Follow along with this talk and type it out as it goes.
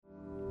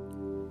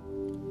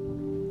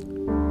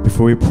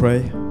Before we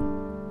pray,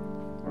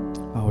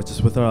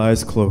 just with our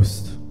eyes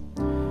closed,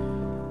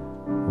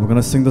 we're going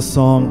to sing the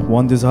song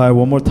One Desire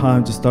one more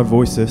time, just our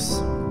voices,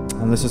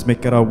 and let's just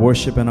make it our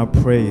worship and our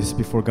praise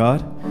before God.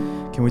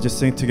 Can we just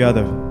sing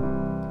together?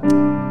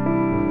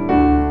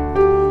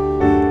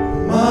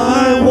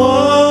 My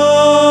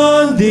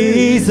one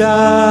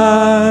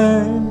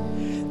desire,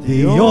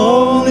 the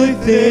only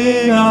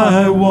thing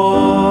I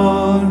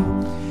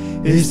want,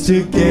 is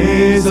to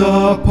gaze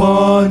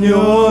upon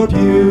your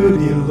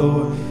beauty,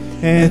 Lord,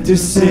 and to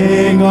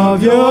sing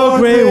of your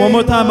grace. One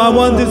more time, my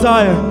one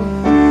desire.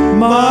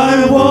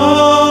 My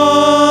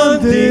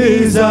one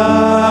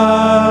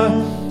desire,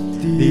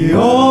 the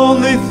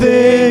only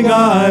thing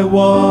I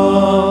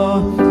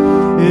want,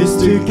 is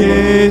to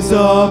gaze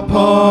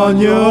upon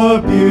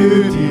your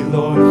beauty,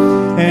 Lord,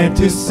 and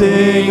to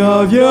sing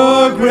of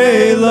your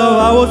great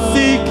love.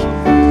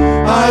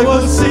 I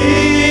will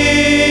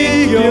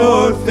seek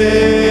your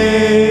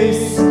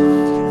face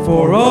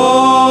for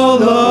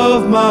all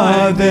of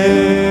my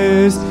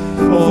days,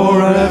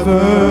 forever,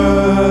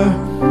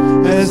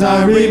 as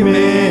I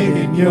remain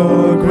in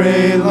your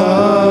great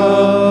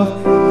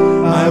love.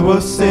 I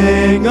will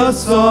sing a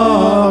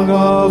song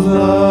of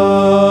love.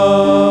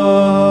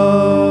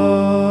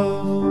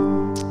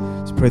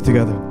 Let's pray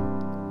together.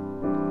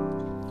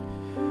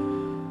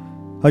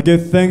 I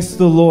give thanks to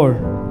the Lord,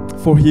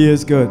 for He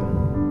is good.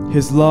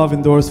 His love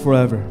endures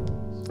forever.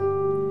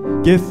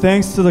 Give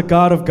thanks to the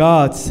God of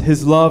gods.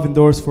 His love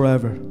endures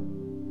forever.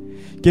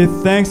 Give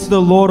thanks to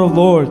the Lord of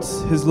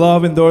lords. His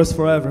love endures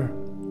forever.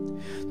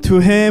 To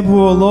Him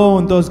who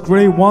alone does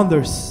great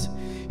wonders,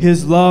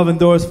 His love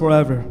endures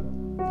forever.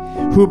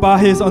 Who by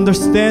His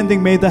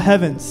understanding made the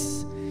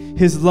heavens,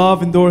 His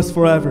love endures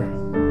forever.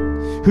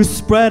 Who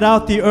spread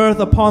out the earth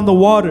upon the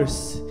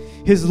waters,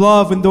 His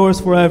love endures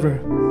forever.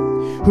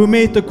 Who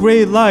made the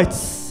great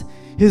lights,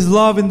 His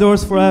love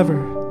endures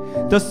forever.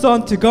 The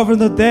sun to govern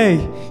the day,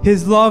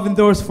 His love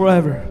endures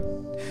forever.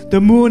 The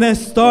moon and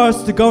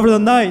stars to govern the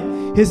night,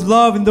 His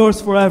love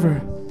endures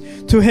forever.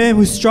 To Him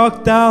who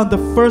struck down the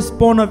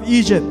firstborn of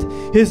Egypt,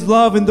 His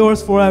love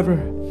endures forever.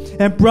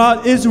 And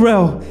brought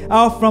Israel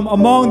out from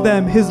among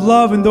them, His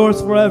love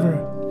endures forever.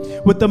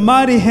 With the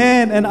mighty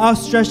hand and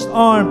outstretched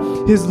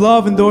arm, His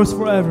love endures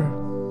forever.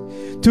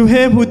 To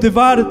Him who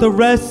divided the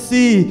Red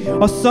Sea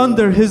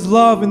asunder, His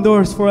love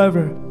endures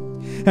forever.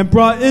 And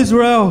brought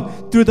Israel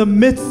through the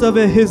midst of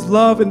it, His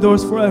love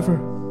endures forever.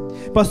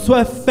 But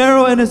swept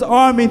Pharaoh and his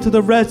army into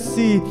the Red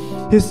Sea,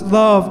 His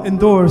love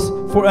endures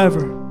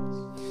forever.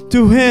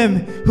 To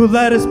Him who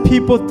led His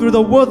people through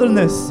the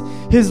wilderness,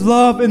 His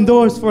love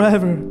endures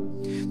forever.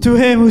 To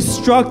Him who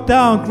struck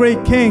down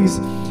great kings,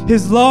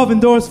 His love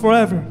endures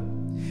forever.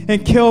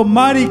 And killed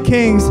mighty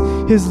kings,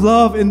 His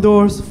love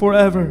endures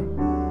forever.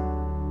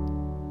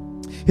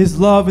 His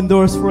love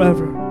endures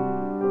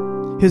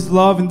forever. His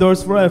love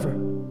endures forever.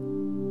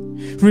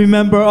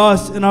 Remember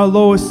us in our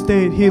lowest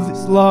state, His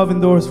love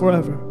endures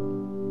forever.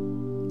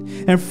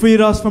 And freed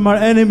us from our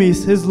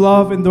enemies, His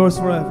love endures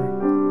forever.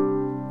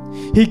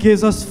 He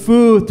gives us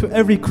food to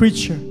every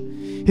creature,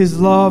 His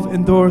love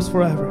endures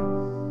forever.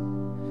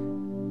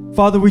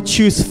 Father, we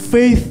choose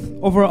faith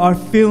over our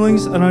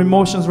feelings and our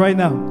emotions right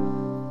now.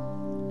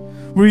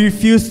 We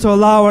refuse to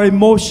allow our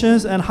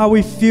emotions and how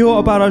we feel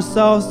about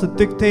ourselves to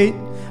dictate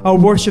our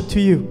worship to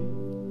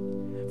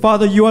you.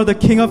 Father, you are the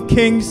King of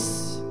kings.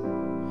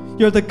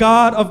 You're the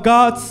God of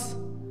gods.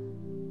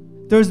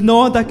 There's no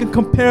one that can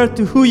compare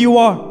to who you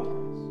are.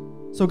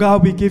 So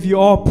God, we give you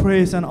all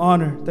praise and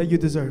honor that you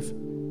deserve.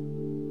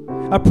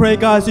 I pray,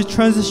 God, as you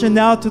transition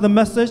now to the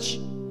message,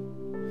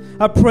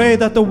 I pray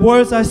that the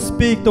words I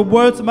speak, the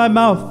words of my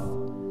mouth,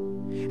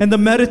 and the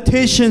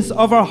meditations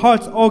of our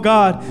hearts, oh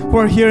God, who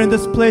are here in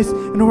this place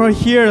and who are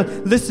here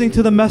listening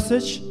to the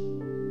message,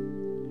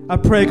 I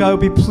pray, God,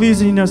 will be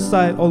pleasing in your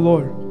sight, oh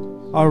Lord,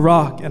 our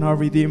rock and our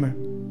redeemer,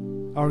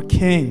 our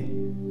King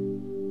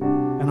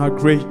and our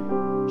great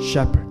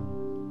shepherd.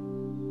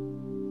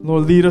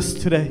 Lord, lead us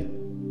today.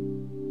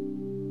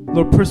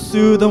 Lord,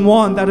 pursue the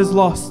one that is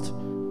lost,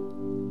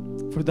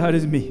 for that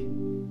is me.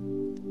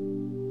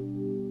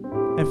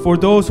 And for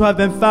those who have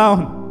been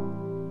found,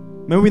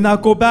 may we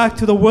not go back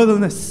to the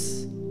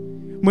wilderness.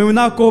 May we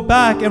not go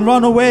back and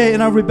run away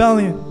in our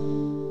rebellion,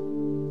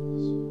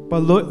 but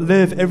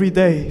live every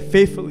day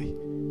faithfully,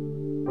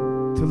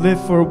 to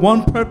live for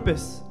one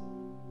purpose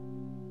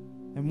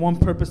and one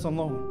purpose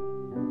alone.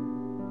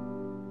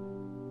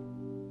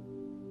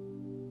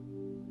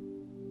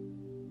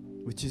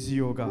 Which is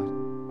you, oh God.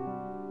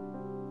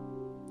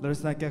 Let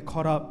us not get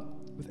caught up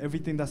with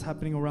everything that's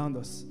happening around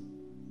us.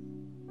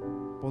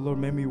 But Lord,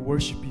 may we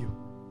worship you.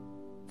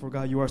 For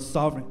God, you are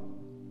sovereign.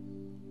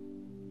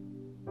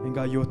 And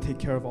God, you will take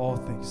care of all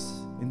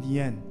things. In the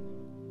end,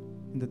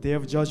 in the day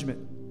of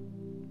judgment,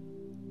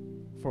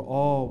 for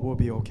all will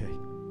be okay.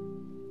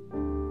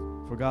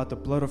 For God, the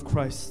blood of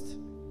Christ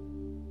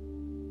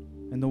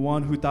and the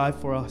one who died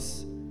for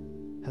us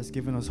has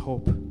given us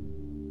hope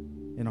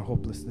in our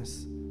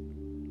hopelessness.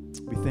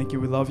 We thank you,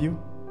 we love you.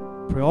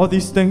 Pray all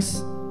these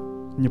things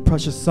in your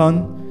precious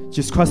Son,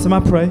 Jesus Christ, I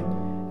pray.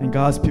 And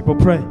God's people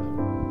pray.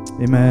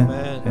 Amen.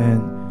 Amen.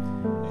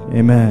 And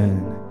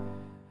amen.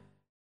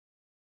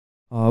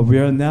 We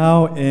are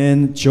now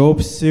in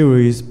Job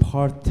series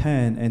part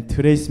 10, and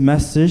today's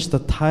message, the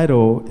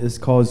title is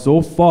called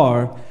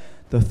ZOPHAR,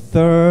 the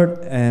third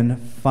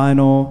and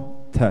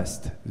final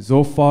test.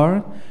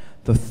 ZOPHAR,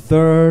 the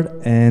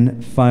third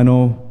and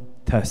final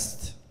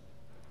test.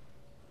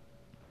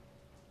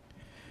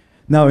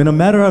 Now, in a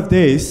matter of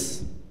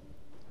days,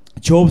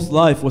 Job's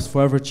life was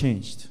forever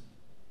changed.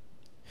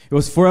 It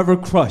was forever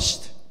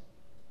crushed.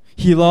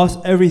 He lost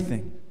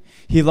everything.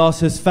 He lost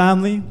his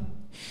family.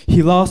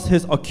 He lost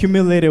his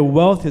accumulated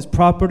wealth, his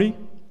property,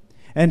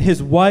 and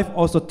his wife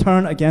also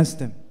turned against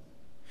him.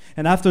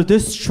 And after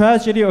this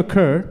tragedy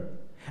occurred,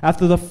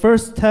 after the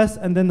first test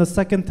and then the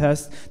second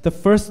test, the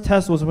first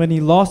test was when he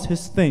lost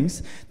his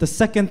things. The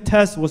second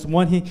test was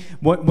when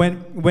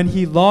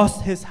he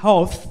lost his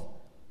health.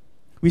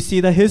 We see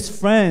that his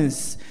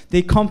friends,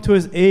 they come to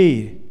his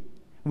aid.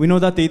 We know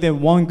that they did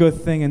one good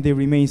thing and they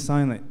remained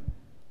silent.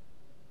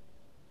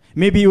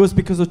 Maybe it was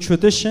because of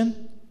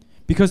tradition.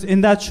 Because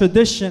in that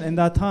tradition, in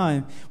that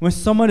time, when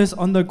someone is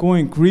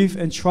undergoing grief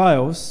and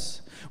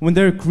trials, when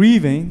they're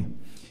grieving,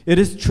 it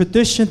is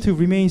tradition to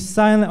remain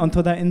silent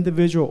until that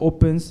individual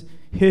opens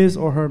his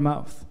or her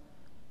mouth.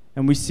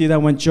 And we see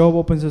that when Job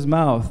opens his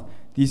mouth,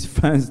 these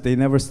friends, they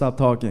never stop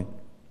talking.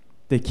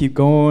 They keep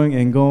going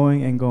and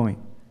going and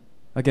going.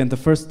 Again, the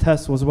first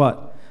test was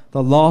what?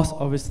 The loss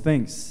of his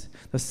things.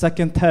 The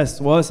second test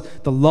was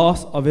the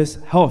loss of his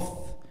health.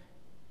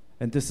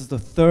 And this is the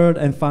third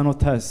and final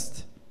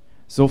test.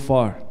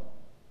 ZOPHAR.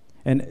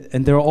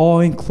 And they're all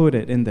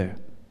included in there,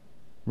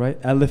 right?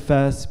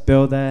 Eliphaz,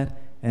 Bildad,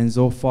 and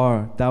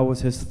ZOPHAR. That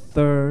was his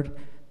third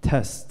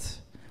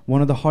test.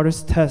 One of the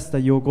hardest tests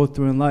that you'll go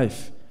through in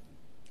life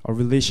are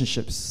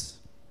relationships,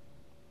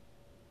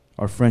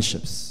 are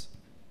friendships,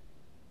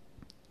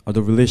 are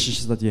the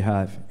relationships that you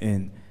have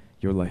in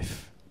your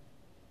life.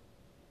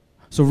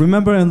 So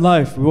remember, in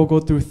life, we will go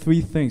through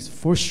three things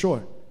for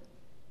sure.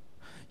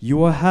 You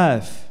will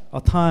have a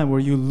time where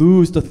you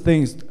lose the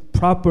things,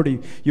 property,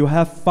 you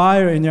have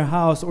fire in your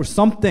house or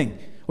something,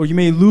 or you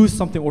may lose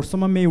something, or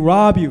someone may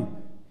rob you.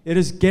 It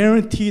is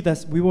guaranteed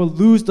that we will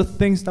lose the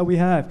things that we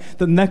have,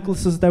 the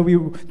necklaces that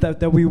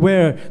we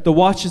wear, the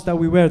watches that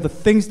we wear, the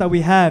things that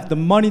we have, the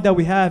money that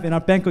we have in our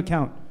bank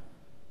account.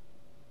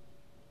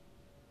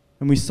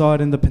 And we saw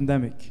it in the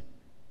pandemic.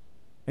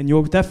 And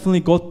you'll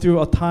definitely go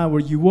through a time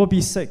where you will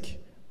be sick,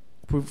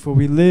 for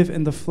we live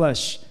in the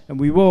flesh, and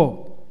we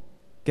will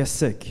get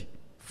sick,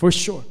 for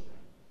sure.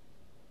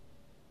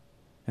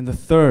 And the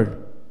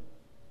third,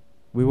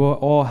 we will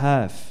all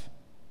have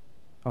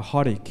a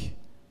heartache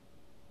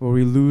where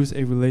we lose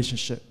a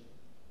relationship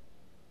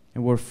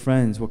and where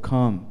friends will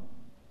come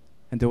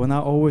and they will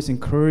not always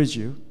encourage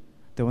you.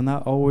 They will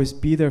not always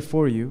be there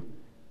for you.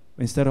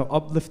 Instead of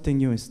uplifting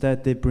you,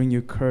 instead they bring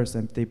you curse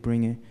and they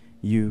bring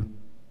you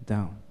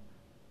down.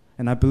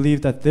 And I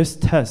believe that this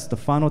test, the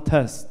final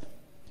test,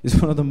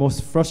 is one of the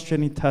most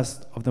frustrating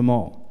tests of them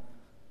all.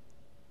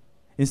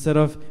 Instead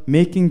of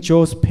making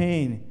Job's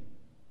pain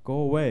go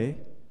away,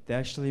 they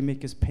actually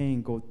make his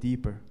pain go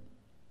deeper.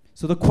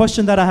 So the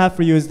question that I have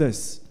for you is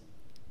this.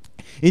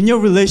 In your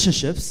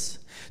relationships,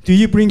 do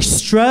you bring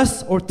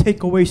stress or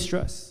take away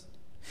stress?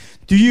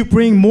 Do you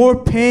bring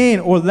more pain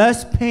or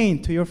less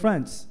pain to your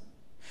friends?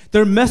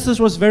 Their message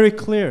was very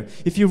clear.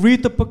 If you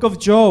read the book of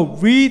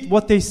Job, read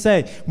what they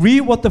say.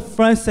 Read what the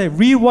friends say.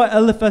 Read what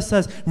Eliphaz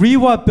says. Read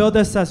what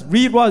Bildad says.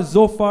 Read what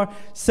ZOPHAR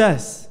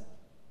says.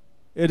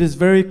 It is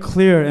very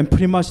clear, and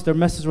pretty much their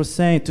message was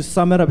saying, to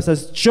sum it up, it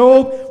says,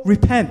 Job,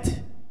 repent.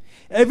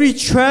 Every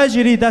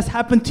tragedy that's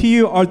happened to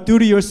you are due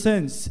to your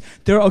sins.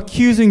 They're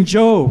accusing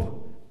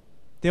Job.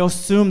 They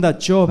assume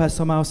that Job has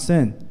somehow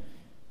sinned.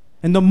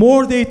 And the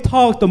more they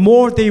talk, the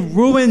more they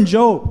ruin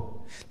Job.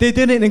 They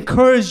didn't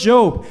encourage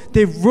Job.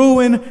 They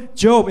ruined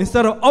Job.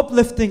 Instead of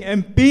uplifting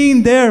and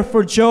being there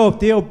for Job,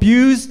 they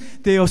abuse,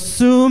 they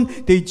assume,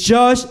 they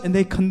judge, and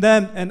they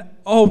condemn. And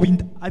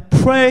I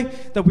pray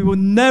that we will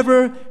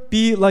never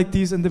be like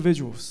these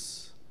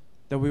individuals,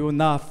 that we will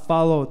not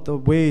follow the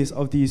ways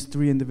of these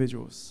three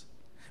individuals.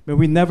 May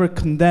we never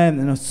condemn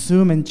and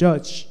assume and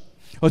judge.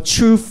 A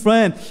true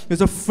friend is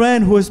a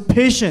friend who is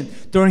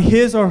patient during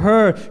his or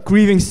her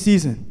grieving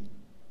season.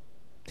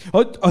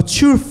 A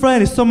true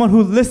friend is someone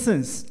who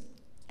listens.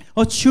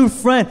 A true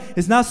friend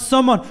is not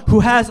someone who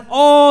has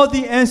all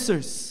the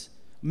answers.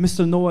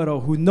 Mr.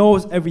 Know-it-all, who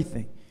knows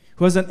everything,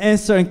 who has an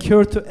answer and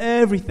cure to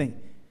everything.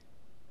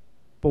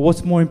 But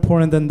what's more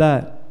important than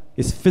that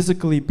is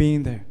physically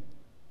being there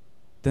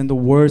than the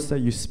words that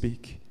you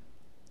speak.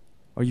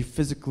 Are you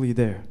physically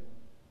there?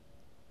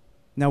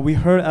 Now, we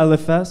heard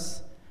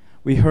Eliphaz,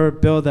 we heard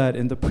Bildad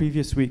in the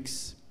previous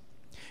weeks.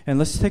 And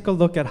let's take a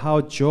look at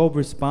how Job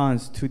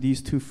responds to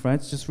these two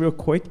friends. Just real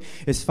quick,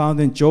 it's found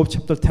in Job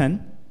chapter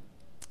 10.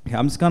 Okay,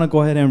 I'm just going to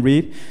go ahead and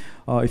read.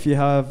 If you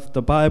have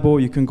the Bible,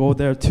 you can go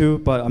there too.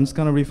 But I'm just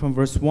going to read from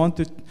verse 1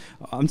 to...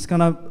 I'm just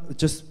going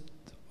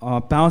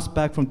to bounce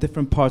back from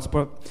different parts.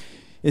 But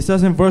it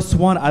says in verse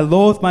 1, I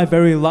loathe my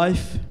very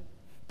life.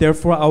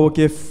 Therefore, I will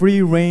give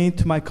free rein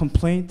to my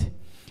complaint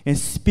and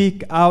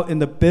speak out in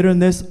the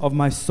bitterness of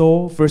my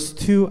soul. Verse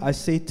 2, I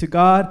say to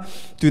God,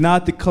 do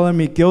not declare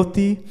me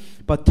guilty,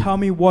 but tell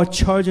me what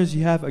charges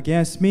you have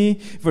against me.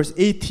 Verse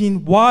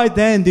 18, why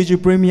then did you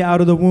bring me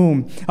out of the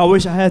womb? I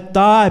wish I had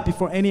died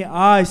before any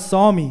eye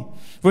saw me.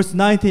 Verse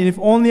 19, if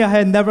only I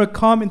had never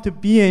come into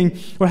being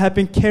or had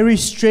been carried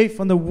straight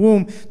from the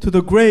womb to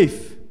the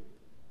grave.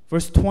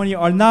 Verse 20,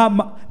 are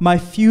not my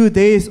few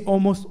days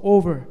almost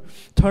over?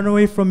 Turn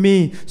away from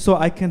me so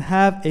I can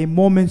have a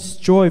moment's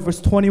joy. Verse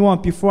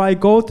 21, before I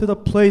go to the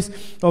place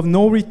of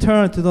no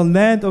return, to the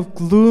land of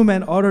gloom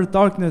and utter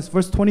darkness.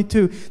 Verse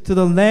 22, to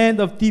the land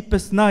of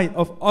deepest night,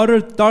 of utter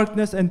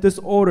darkness and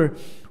disorder,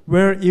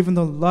 where even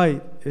the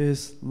light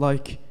is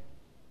like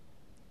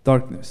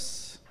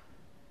darkness.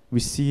 We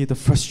see the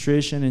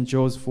frustration in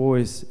Job's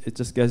voice. It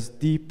just gets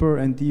deeper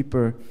and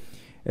deeper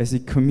as he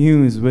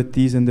communes with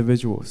these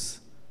individuals.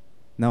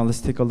 Now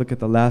let's take a look at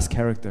the last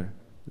character,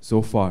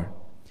 Zophar.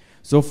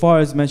 Zophar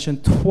is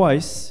mentioned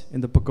twice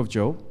in the book of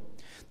Job.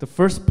 The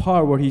first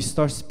part where he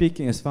starts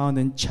speaking is found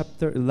in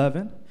chapter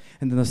 11,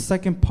 and then the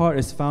second part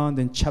is found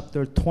in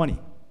chapter 20.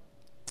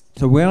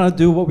 So we're going to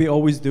do what we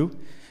always do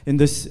in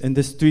this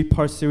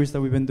three-part series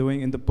that we've been doing,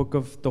 in the book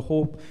of the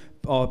whole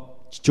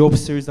Job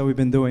series that we've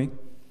been doing.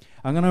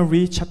 I'm going to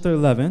read chapter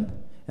 11,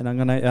 and I'm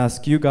going to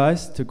ask you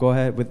guys to go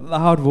ahead with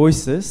loud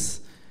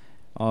voices.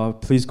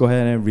 Please go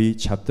ahead and read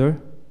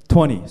chapter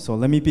 20. So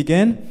let me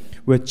begin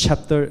with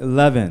chapter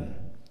 11.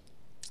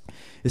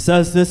 It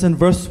says this in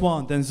verse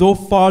 1. Then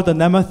Zophar the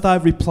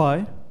Naamathite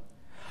replied,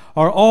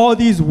 are all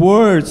these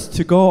words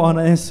to go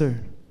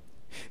unanswered?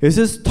 Is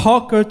this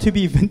talker to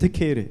be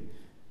vindicated?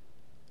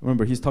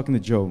 Remember, he's talking to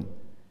Job.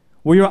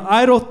 Will your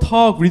idle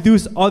talk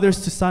reduce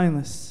others to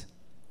silence?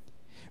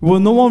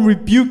 Will no one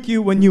rebuke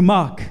you when you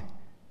mock?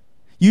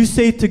 You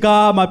say to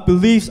God, my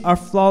beliefs are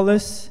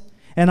flawless,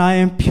 and I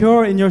am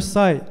pure in your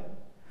sight.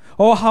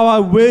 Oh, how I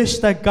wish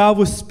that God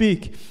would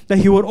speak, that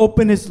he would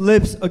open his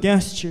lips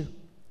against you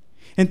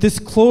and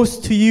disclose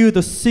to you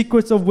the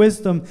secrets of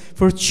wisdom,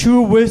 for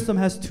true wisdom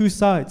has two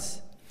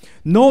sides.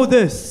 Know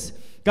this,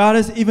 God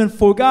has even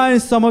forgotten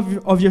some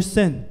of your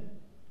sin.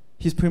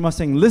 He's pretty much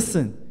saying,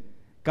 listen,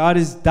 God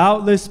is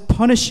doubtless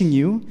punishing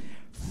you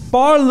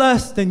far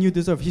less than you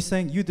deserve. He's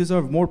saying you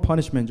deserve more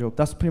punishment, Job.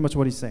 That's pretty much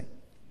what he's saying.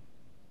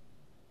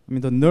 I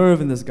mean, the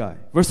nerve in this guy.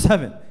 Verse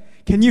 7,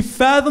 can you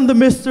fathom the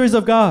mysteries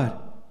of God?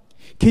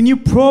 Can you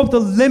probe the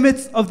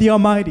limits of the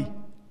Almighty?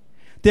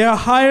 They are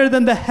higher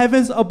than the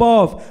heavens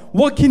above.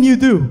 What can you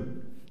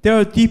do? They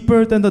are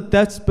deeper than the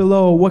depths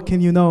below. What can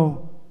you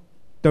know?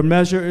 Their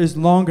measure is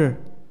longer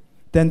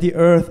than the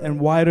earth and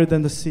wider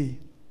than the sea.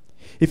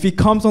 If he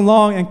comes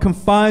along and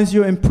confines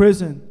you in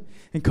prison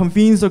and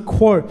convenes a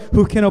court,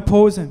 who can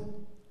oppose him?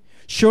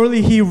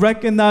 Surely he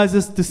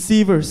recognizes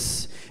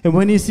deceivers. And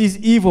when he sees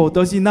evil,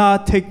 does he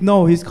not take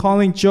note? He's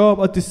calling Job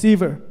a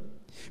deceiver.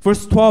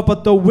 Verse 12,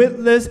 but the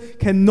witless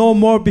can no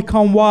more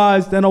become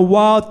wise than a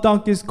wild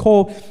donkey's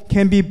colt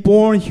can be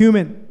born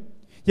human.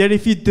 Yet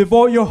if you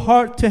devote your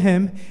heart to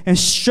him and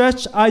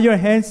stretch out your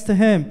hands to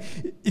him,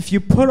 if you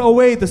put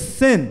away the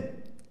sin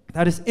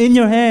that is in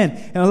your hand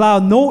and allow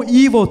no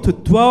evil to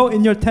dwell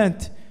in your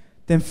tent,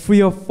 then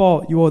free of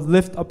fault you will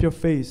lift up your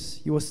face.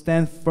 You will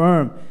stand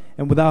firm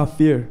and without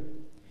fear.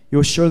 You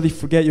will surely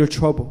forget your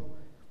trouble,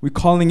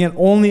 recalling it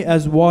only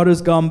as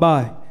waters gone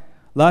by.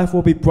 Life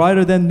will be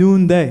brighter than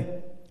noonday,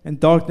 and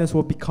darkness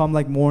will become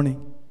like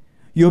morning.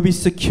 You will be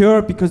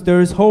secure because there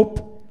is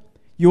hope.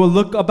 You will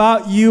look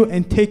about you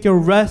and take your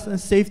rest and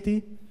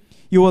safety.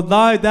 You will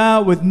lie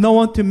down with no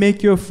one to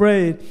make you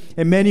afraid,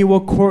 and many will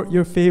court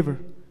your favor.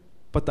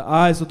 But the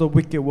eyes of the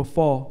wicked will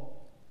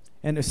fall,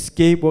 and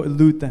escape will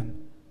elude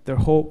them. Their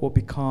hope will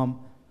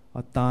become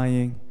a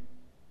dying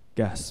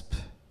gasp.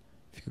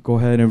 If you could go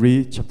ahead and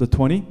read chapter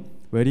 20.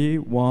 Ready?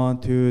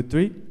 1, 2,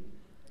 3.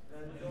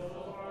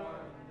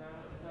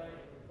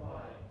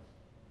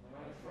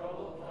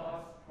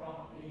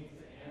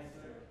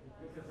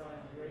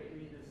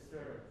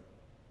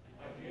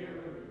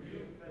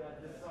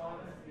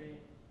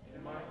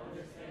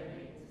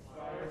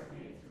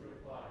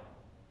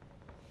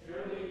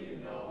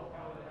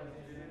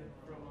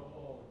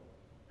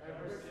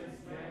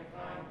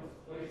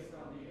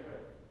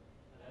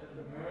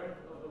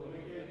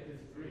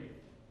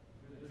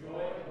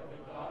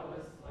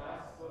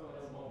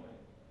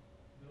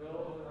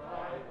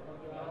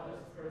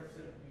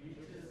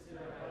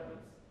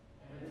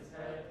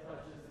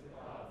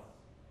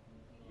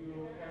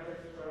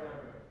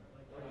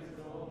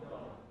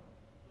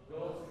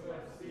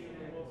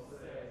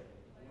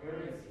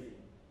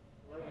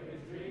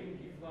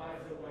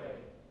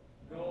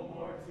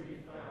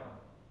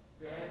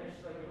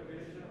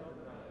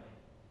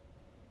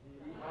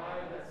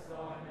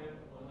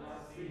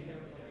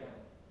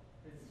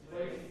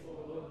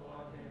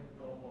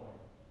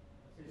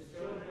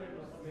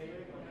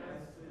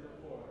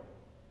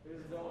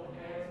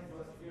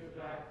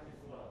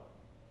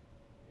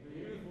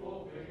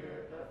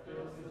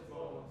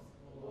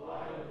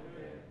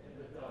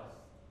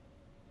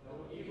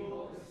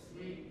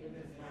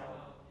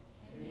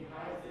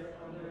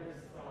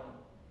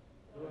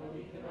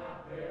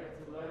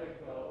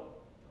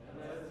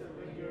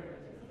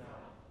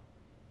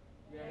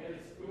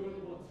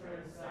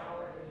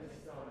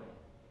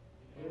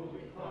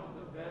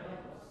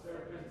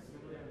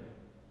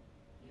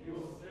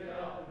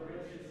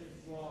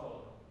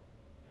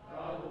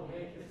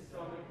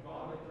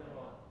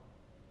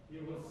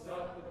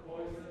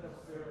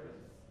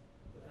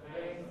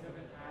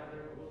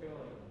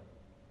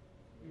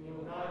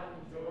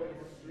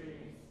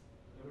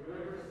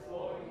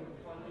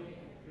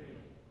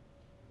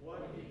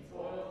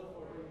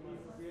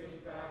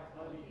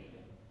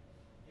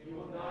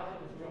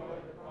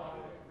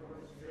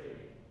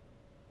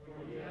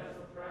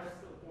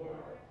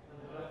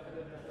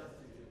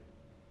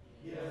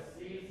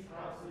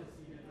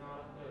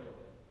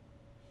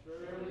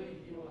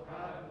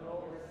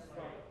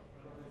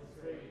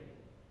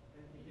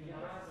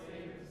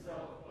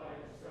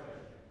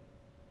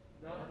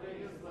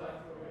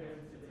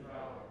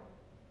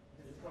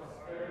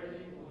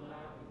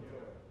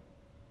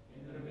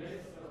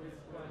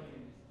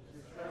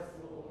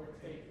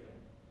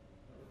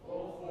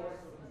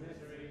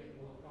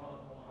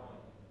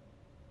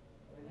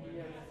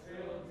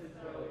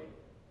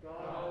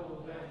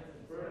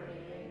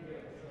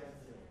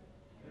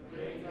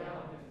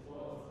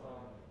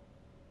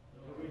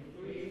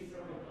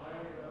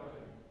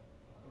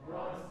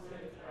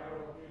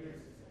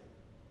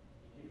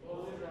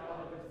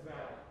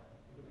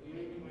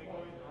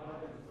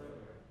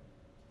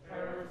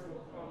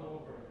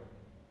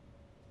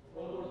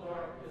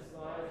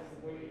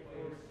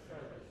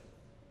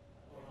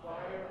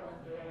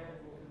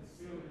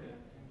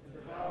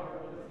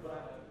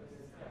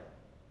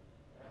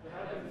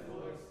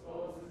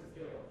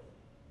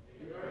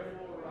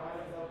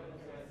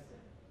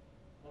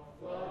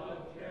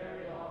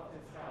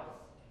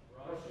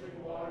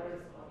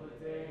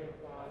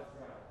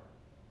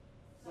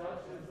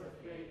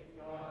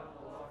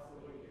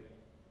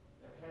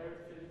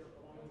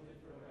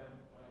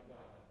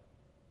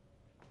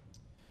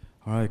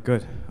 All right,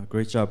 good.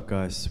 Great job,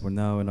 guys. We're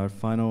now in our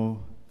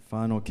final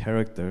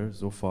character,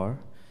 ZOPHAR.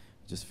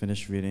 Just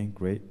finished reading.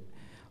 Great.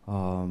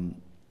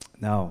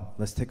 Now,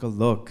 let's take a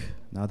look.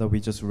 Now that we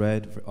just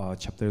read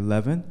chapter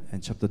 11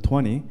 and chapter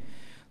 20,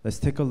 let's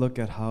take a look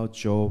at how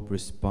Job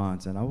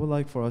responds. And I would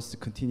like for us to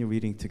continue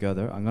reading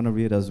together. I'm going to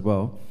read as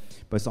well.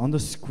 But it's on the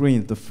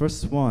screen. The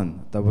first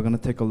one that we're going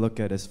to take a look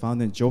at is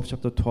found in Job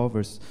chapter 12,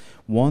 verse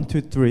 1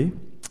 to 3.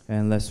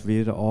 And let's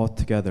read it all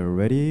together.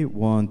 Ready?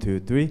 1,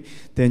 2, 3.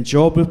 Then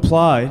Job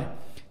replied,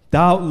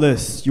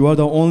 "Doubtless you are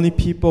the only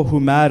people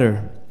who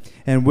matter,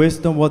 and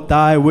wisdom will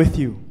die with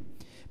you.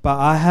 But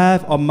I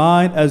have a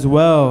mind as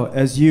well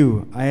as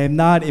you. I am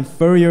not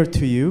inferior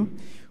to you,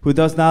 who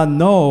does not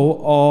know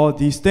all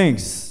these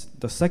things."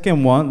 The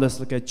second one, let's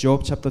look at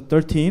Job chapter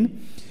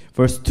 13,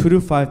 verse 2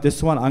 to 5.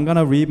 This one I'm going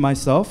to read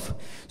myself.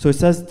 So it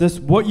says this,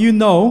 "What you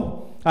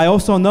know, I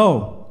also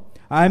know.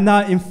 I am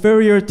not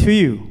inferior to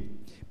you.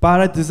 But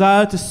I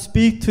desire to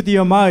speak to the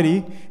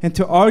Almighty and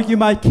to argue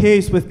my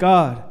case with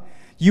God.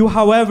 You,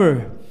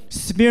 however,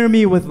 smear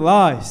me with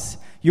lies.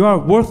 You are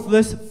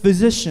worthless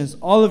physicians,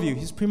 all of you."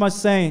 He's pretty much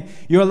saying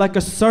you're like a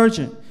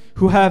surgeon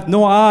who have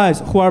no eyes,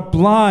 who are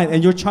blind,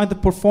 and you're trying to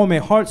perform a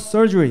heart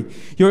surgery.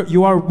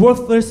 You are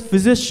worthless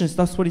physicians.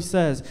 That's what he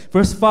says.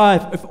 Verse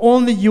 5, "If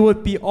only you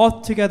would be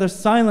altogether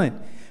silent,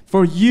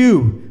 for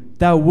you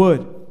that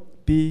would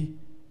be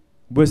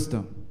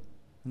wisdom."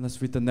 And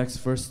let's read the next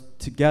verse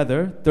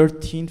together.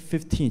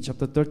 13:15.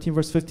 Chapter 13,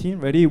 verse 15.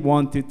 Ready?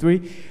 1, 2,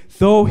 3.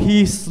 "Though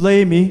he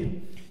slay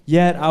me,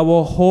 yet I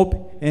will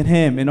hope in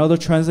him." In other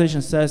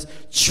translation says,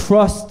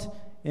 "Trust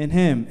in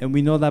him." And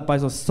we know that by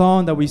the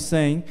song that we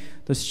sang,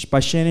 by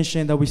Shane and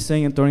Shane that we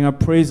sang during our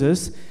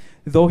praises.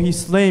 "Though he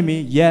slay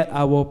me, yet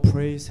I will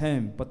praise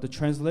him." But the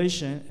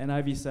translation,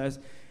 NIV says,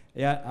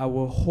 "Yet I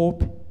will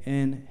hope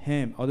in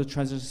him." Other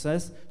translation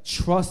says,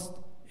 "Trust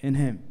in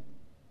him."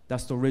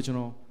 That's the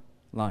original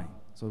line.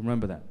 So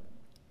remember that.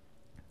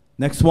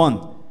 Next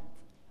one,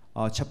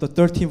 chapter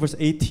 13, verse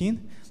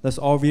 18. Let's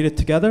all read it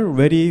together.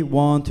 Ready?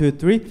 1, 2,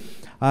 3.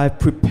 "I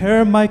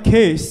prepare my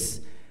case.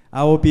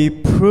 I will be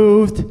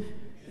proved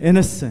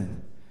innocent."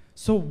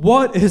 So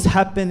what is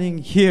happening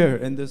here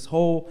in this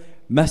whole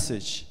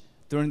message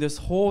during this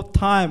whole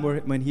time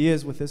when he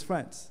is with his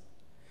friends?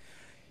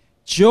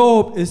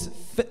 Job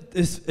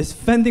is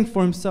fending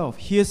for himself.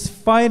 He is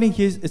fighting.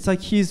 It's like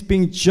he's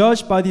being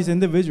judged by these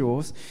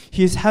individuals.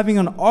 He is having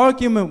an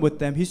argument with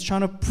them. He's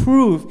trying to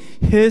prove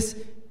his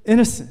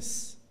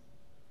innocence.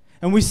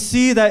 And we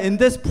see that in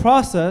this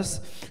process,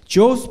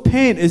 Job's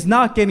pain is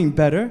not getting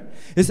better.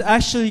 It's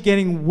actually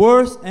getting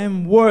worse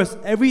and worse.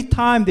 Every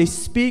time they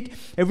speak,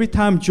 every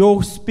time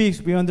Job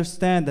speaks, we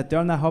understand that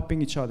they're not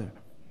helping each other.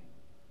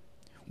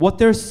 What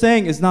they're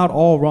saying is not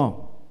all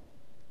wrong.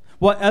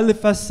 What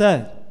Eliphaz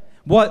said,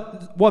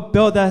 what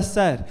Bildad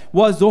said,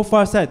 what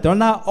Zophar said, they're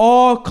not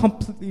all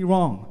completely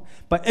wrong.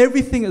 But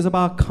everything is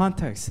about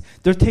context.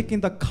 They're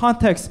taking the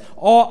context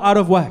all out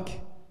of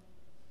whack.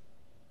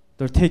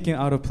 They're taking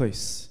out of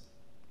place.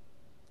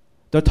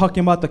 They're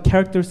talking about the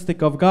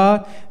characteristic of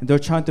God, and they're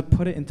trying to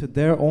put it into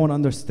their own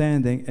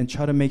understanding and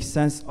try to make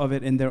sense of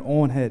it in their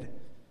own head.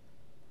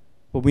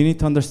 But we need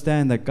to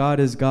understand that God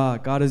is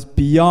God. God is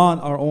beyond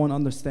our own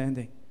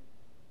understanding.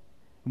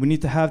 We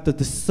need to have the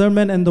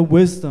discernment and the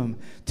wisdom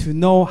to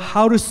know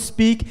how to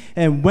speak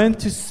and when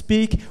to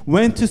speak,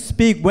 when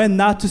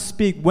not to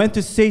speak, when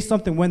to say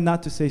something, when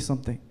not to say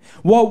something.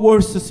 What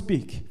words to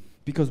speak,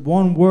 because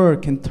one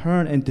word can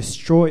turn and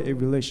destroy a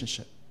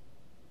relationship.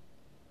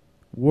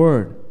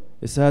 Word,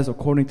 it says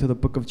according to the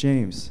book of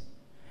James,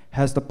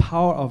 has the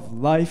power of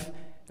life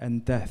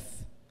and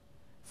death.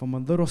 From a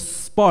little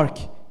spark,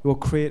 it will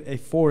create a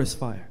forest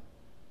fire.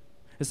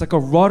 It's like a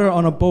rudder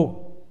on a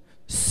boat.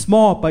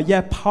 Small, but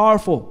yet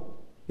powerful.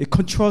 It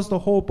controls the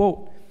whole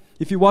boat.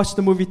 If you watch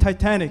the movie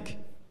Titanic,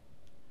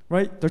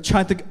 right? They're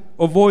trying to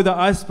avoid the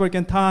iceberg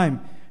in time.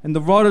 And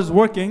the rudder is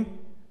working,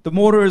 the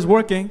motor is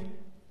working,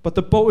 but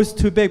the boat is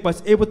too big, but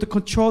it's able to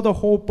control the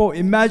whole boat.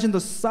 Imagine the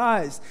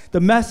size, the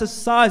massive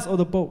size of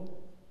the boat.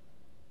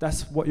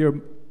 That's what your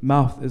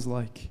mouth is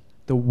like,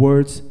 the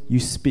words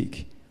you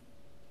speak.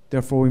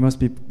 Therefore, we must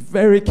be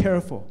very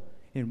careful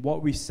in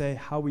what we say,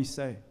 how we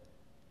say,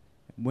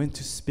 when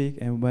to speak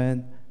and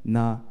when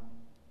not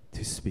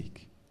to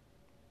speak.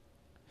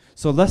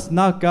 So let's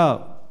knock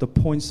out the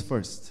points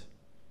first.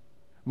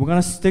 We're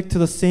going to stick to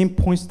the same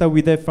points that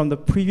we did from the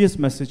previous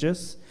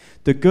messages: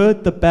 the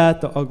good, the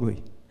bad, the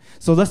ugly.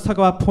 So let's talk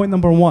about point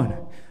number 1,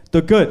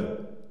 the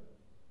good.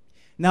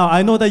 Now,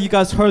 I know that you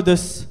guys heard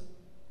this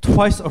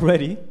twice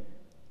already,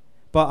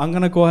 but I'm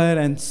going to go ahead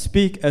and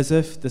speak as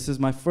if this is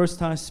my first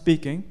time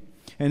speaking.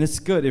 And it's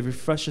good. It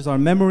refreshes our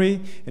memory,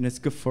 and it's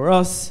good for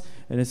us,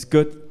 and it's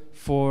good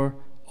for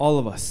all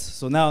of us.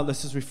 So now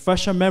let's just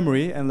refresh our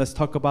memory and let's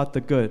talk about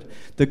the good.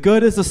 The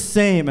good is the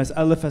same as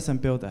Eliphaz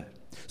and Bildad.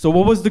 So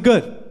what was the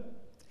good?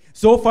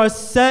 Zophar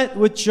sat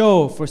with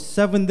Job for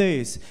 7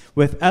 days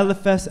with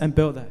Eliphaz and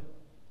Bildad.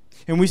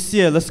 And we see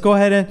it. Let's go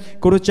ahead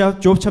and go to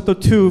Job chapter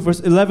 2, verse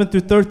 11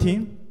 through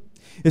 13.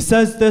 It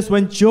says this: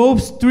 when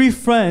Job's three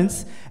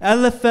friends,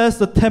 Eliphaz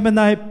the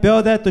Temanite,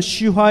 Bildad the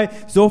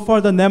Shuhite,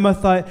 Zophar the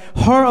Naamathite,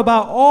 heard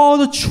about all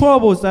the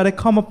troubles that had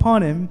come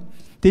upon him,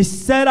 they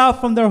set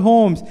out from their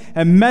homes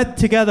and met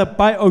together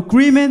by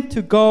agreement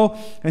to go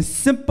and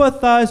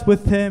sympathize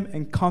with him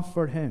and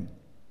comfort him.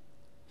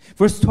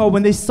 Verse 12,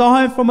 when they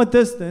saw him from a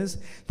distance,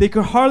 they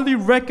could hardly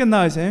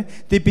recognize him.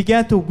 They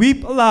began to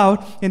weep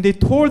aloud, and they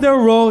tore their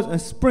robes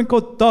and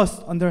sprinkled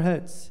dust on their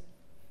heads.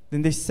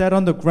 Then they sat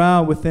on the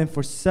ground with him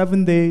for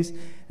 7 days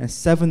and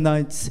 7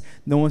 nights.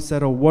 No one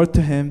said a word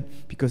to him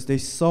because they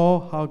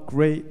saw how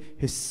great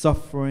his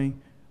suffering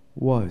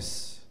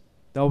was.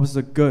 That was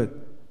the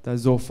good that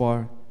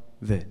Zophar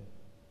did.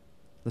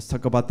 Let's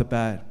talk about the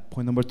bad.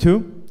 Point number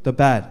 2, the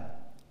bad.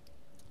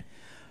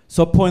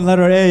 So point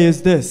letter A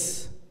is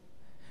this: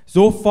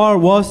 Zophar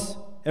was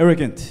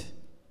arrogant.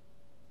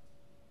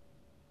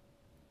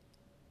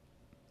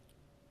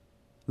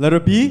 Letter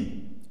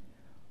B,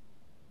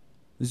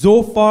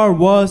 Zophar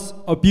was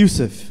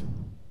abusive.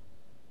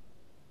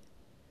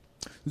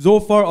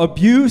 Zophar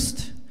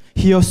abused,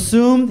 he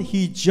assumed,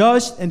 he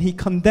judged, and he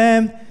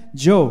condemned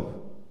Job.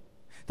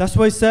 That's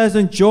why it says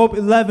in Job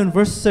 11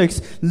 verse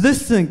 6,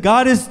 listen,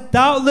 God is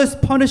doubtless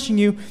punishing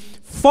you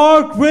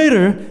far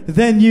greater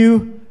than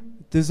you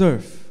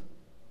deserve.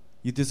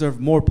 You deserve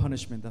more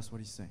punishment, that's what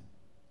he's saying.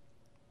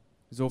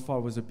 Zophar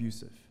was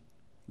abusive.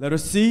 Letter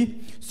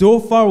C,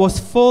 Zophar was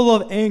full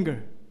of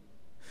anger.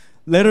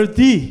 Letter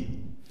D,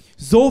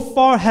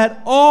 Zophar had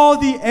all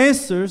the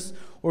answers,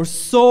 or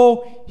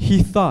so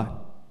he thought.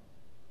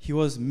 He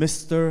was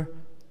Mr.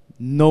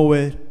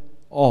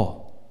 Know-It-All.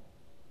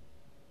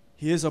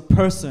 He is a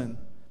person,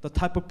 the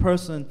type of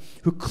person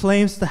who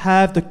claims to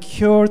have the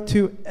cure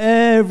to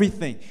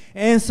everything,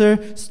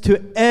 answers to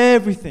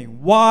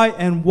everything, why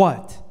and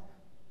what.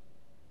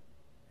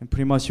 And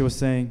pretty much he was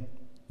saying,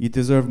 you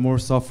deserve more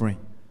suffering,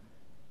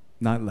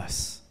 not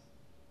less.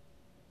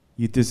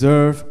 You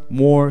deserve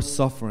more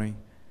suffering,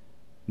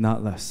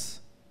 not less.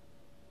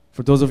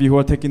 For those of you who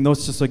are taking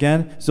notes, just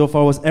again,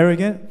 Zophar was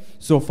arrogant,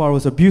 Zophar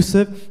was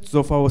abusive,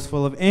 Zophar was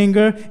full of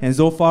anger, and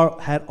Zophar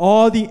had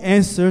all the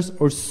answers,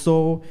 or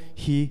so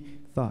he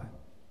thought.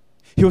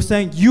 He was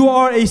saying, you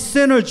are a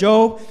sinner,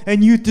 Job,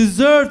 and you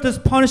deserve this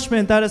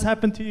punishment that has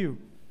happened to you.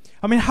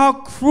 I mean, how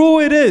cruel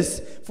it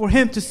is for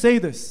him to say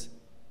this.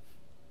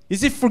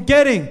 Is he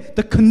forgetting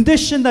the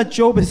condition that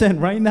Job is in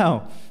right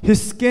now?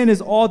 His skin is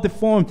all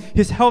deformed.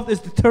 His health is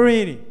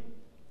deteriorating.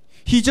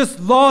 He just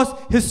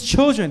lost his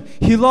children.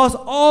 He lost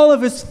all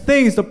of his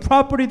things, the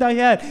property that he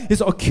had, his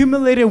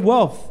accumulated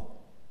wealth.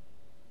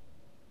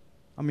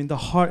 I mean, the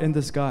heart in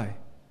this guy.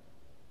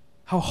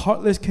 How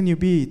heartless can you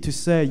be to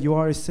say you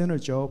are a sinner,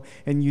 Job,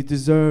 and you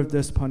deserve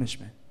this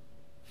punishment?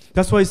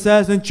 That's what it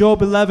says in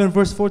Job 11,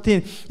 verse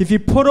 14. If you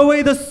put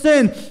away the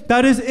sin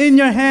that is in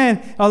your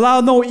hand,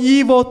 allow no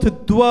evil to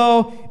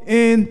dwell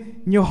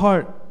in your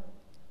heart.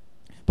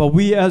 But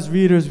we as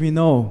readers, we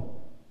know,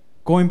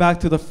 going back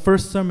to the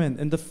first sermon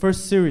in the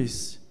first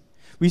series,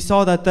 we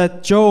saw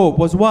that Job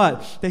was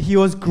what? That he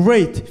was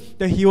great,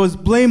 that he was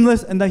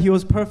blameless, and that he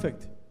was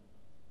perfect.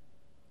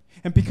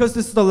 And because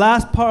this is the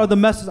last part of the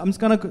message, I'm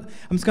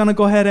just gonna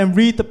go ahead and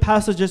read the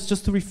passages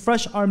just to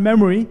refresh our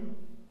memory,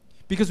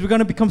 because we're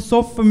gonna become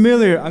so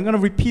familiar. I'm gonna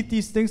repeat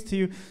these things to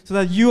you so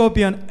that you will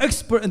be an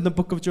expert in the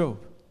book of Job.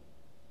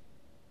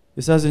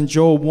 It says in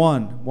Job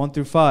 1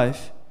 through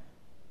 5,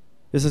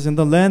 it says, in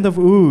the land of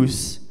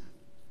Uz,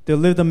 there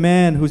lived a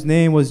man whose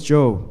name was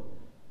Job.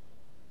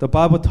 The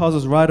Bible tells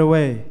us right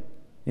away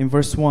in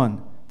verse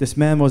 1, this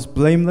man was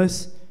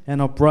blameless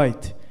and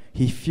upright.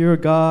 He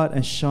feared God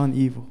and shunned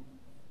evil.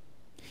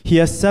 He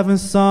had 7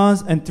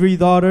 sons and 3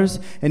 daughters,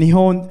 and he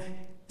owned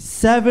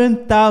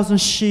 7,000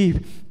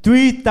 sheep,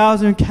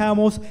 3,000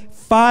 camels,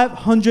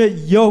 500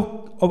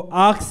 yoke of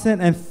oxen,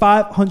 and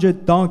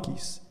 500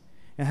 donkeys,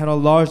 and had a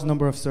large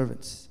number of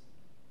servants.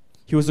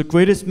 He was the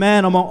greatest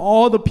man among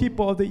all the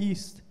people of the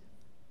East.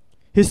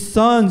 His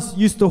sons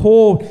used to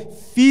hold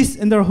feasts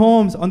in their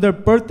homes on their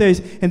birthdays,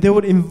 and they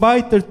would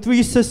invite their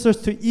 3 sisters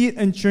to eat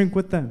and drink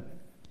with them.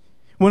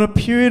 When a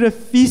period of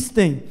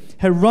feasting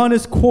had run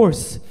its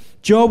course,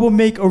 Job would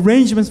make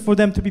arrangements for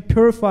them to be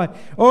purified.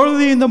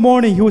 Early in the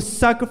morning, he would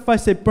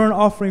sacrifice a burnt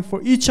offering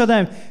for each of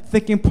them,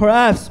 thinking,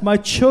 perhaps my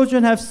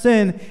children have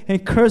sinned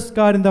and cursed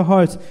God in their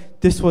hearts.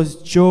 This was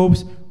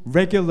Job's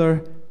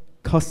regular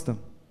custom.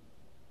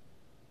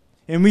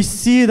 And we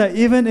see that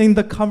even in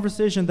the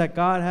conversation that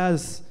God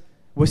has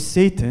with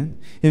Satan,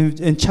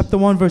 in chapter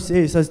 1, verse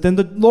 8, it says, then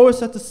the Lord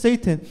said to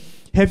Satan,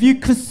 have you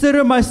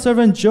considered my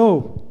servant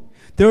Job?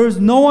 There is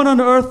no one on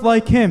earth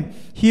like him.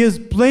 He is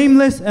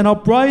blameless and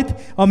upright,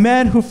 a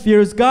man who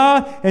fears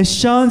God and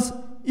shuns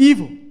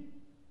evil.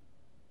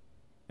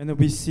 And then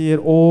we see it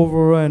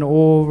over and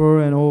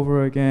over and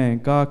over again,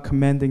 God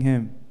commending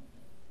him.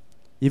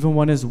 Even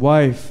when his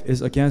wife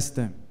is against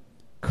him,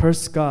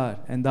 curse God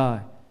and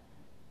die,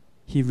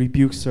 he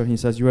rebukes her. He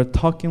says, you are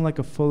talking like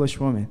a foolish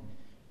woman.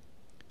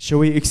 Shall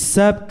we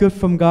accept good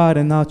from God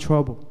and not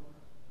trouble?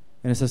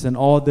 And it says, in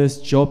all this,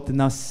 Job did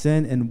not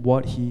sin in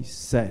what he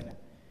said,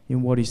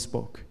 in what he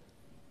spoke.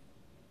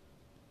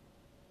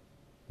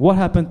 What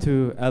happened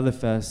to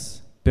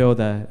Eliphaz,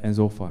 Bildad, and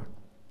Zophar?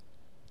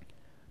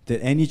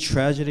 Did any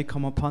tragedy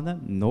come upon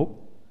them?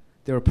 Nope.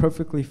 They were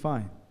perfectly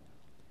fine.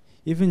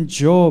 Even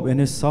Job in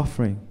his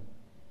suffering,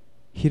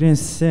 he didn't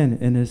sin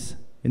in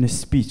his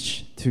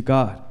speech to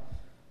God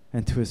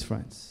and to his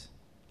friends.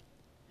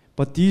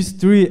 But these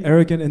three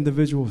arrogant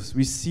individuals,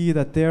 we see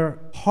that they're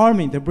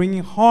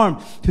bringing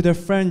harm to their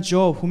friend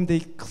Job, whom they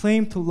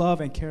claim to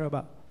love and care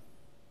about.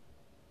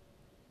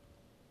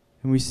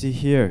 And we see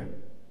here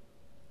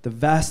the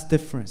vast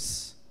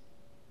difference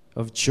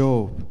of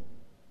Job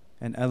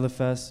and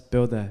Eliphaz,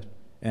 Bildad,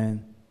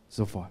 and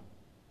Zophar.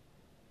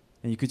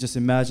 And you could just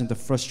imagine the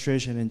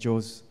frustration in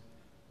Job's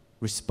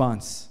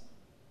response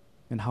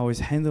and how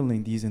he's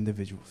handling these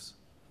individuals.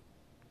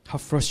 How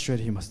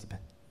frustrated he must have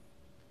been.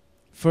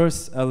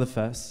 First,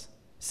 Eliphaz.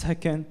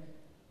 Second,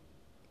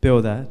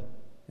 Bildad.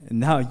 And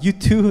now you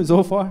too,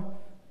 Zophar.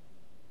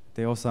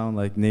 They all sound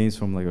like names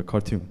from like a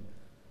cartoon.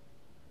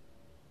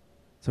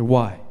 So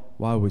why?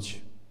 Why would you?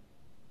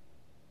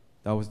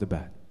 That was the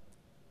bad.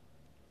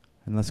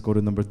 And let's go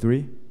to number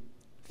 3,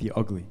 the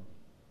ugly.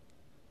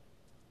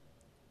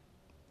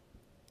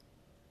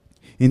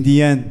 In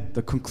the end,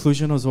 the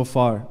conclusion of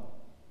Zophar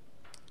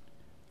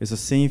is the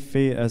same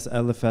fate as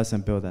Eliphaz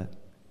and Bildad.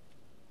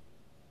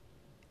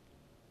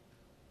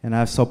 And I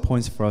have some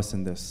points for us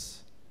in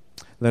this.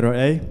 Letter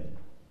A,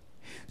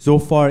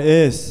 Zophar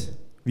is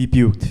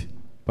rebuked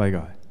by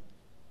God.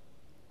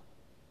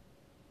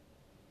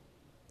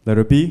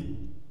 Letter B,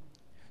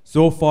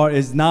 Zophar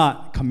is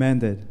not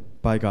commanded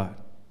by God.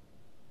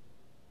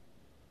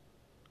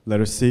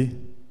 Letter C,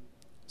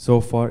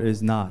 Zophar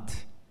is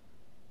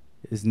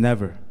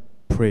never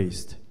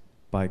praised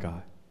by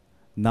God.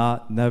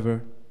 Not,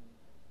 never.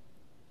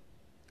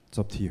 It's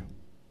up to you.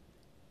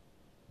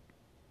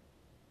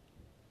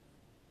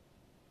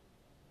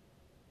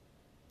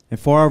 And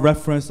for our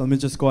reference, let me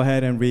just go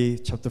ahead and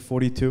read chapter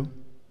 42.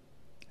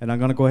 And I'm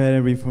going to go ahead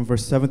and read from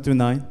verse 7 through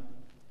 9.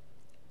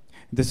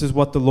 This is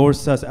what the Lord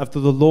says. After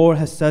the Lord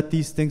has said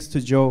these things to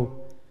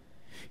Job,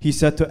 he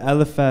said to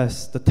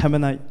Eliphaz the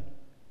Temanite,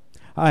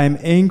 I am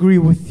angry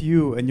with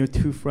you and your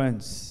 2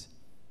 friends.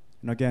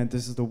 And again,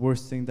 this is the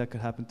worst thing that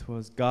could happen to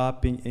us, God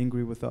being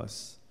angry with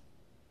us.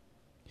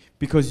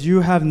 Because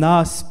you have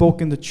not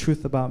spoken the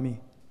truth about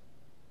me.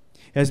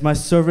 As my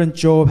servant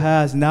Job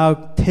has, now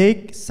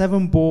take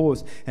 7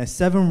 bulls and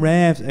 7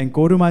 rams and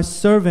go to my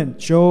servant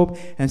Job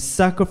and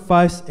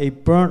sacrifice a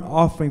burnt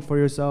offering for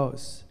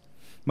yourselves.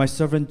 My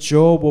servant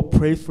Job will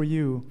pray for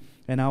you,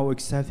 and I will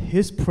accept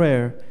his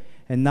prayer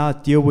and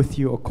not deal with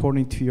you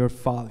according to your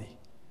folly.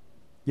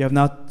 You have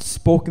not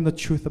spoken the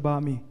truth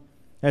about me,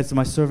 as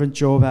my servant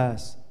Job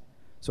has.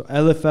 So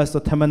Eliphaz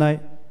the Temanite,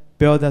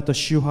 Bildad the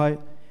Shuhite,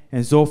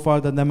 and Zophar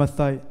the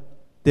Naamathite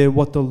did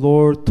what the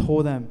Lord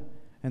told them,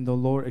 and the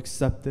Lord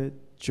accepted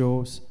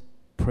Job's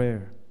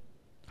prayer.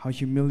 How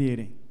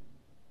humiliating.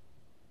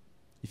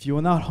 If you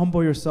will not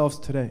humble yourselves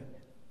today,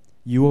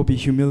 you will be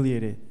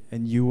humiliated,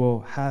 and you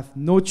will have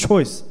no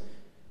choice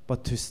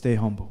but to stay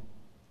humble.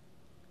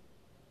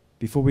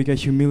 Before we get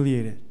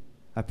humiliated,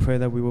 I pray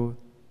that we will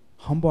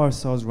humble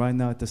ourselves right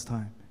now at this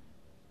time.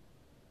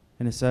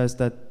 And it says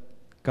that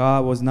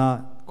God was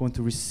not going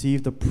to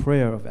receive the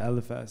prayer of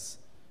Eliphaz,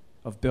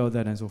 of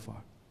Bildad and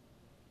Zophar.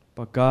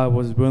 But God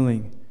was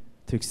willing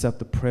to accept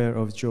the prayer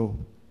of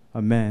Job,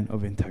 a man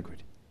of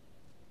integrity.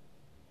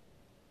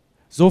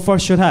 Zophar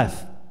should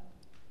have.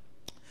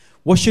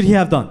 What should he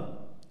have done?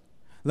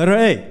 Letter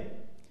A.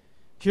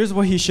 Here's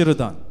what he should have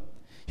done.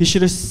 He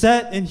should have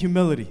sat in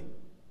humility.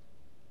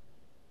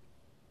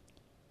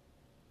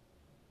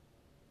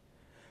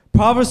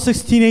 Proverbs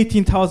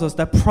 16:18 tells us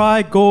that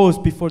pride goes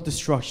before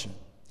destruction.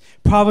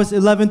 Proverbs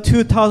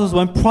 11:2 tells us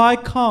when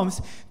pride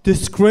comes,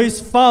 disgrace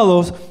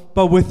follows,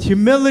 but with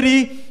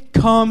humility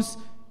comes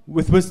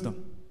with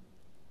wisdom.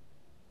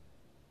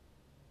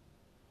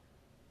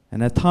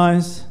 And at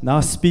times,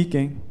 not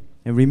speaking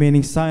and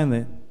remaining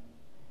silent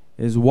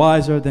is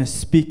wiser than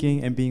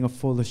speaking and being a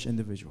foolish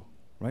individual,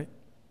 right?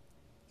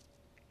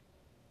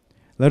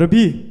 Letter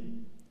B,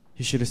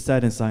 he should have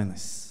sat in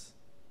silence,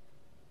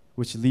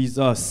 which leads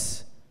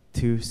us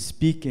to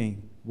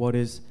speaking what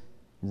is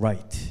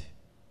right.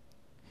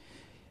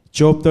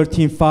 Job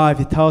 13:5,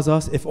 he tells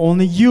us, if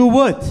only you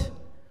would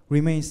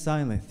remain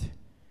silent,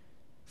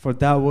 for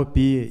that would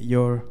be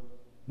your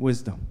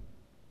wisdom.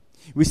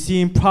 We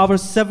see in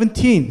Proverbs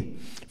 17,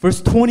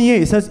 verse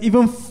 28, it says,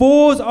 even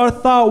fools are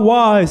thought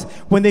wise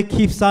when they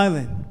keep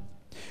silent.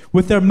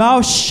 With their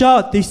mouths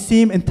shut, they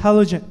seem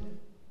intelligent.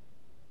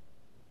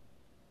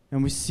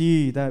 And we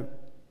see that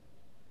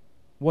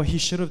what he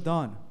should have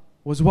done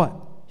was what?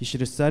 He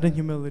should have sat in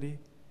humility.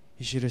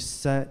 He should have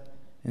sat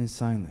in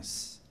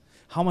silence.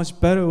 How much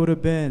better it would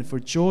have been for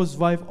Job's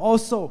wife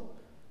also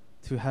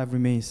to have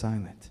remained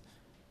silent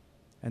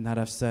and not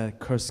have said,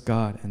 curse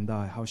God and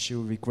die. How she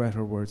will regret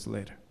her words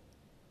later.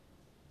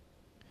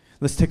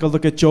 Let's take a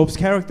look at Job's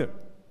character.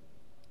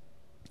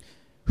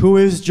 Who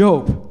is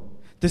Job?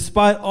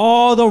 Despite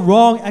all the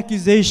wrong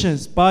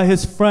accusations by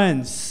his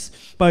friends,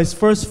 by his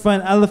first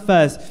friend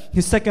Eliphaz,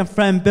 his second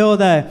friend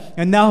Bildad,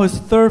 and now his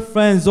third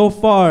friend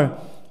Zophar.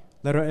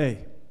 Letter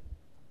A.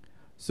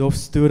 Zoph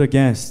stood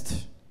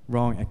against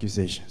wrong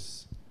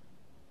accusations.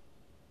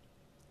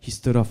 He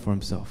stood up for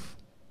himself.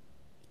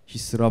 He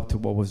stood up to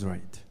what was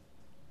right.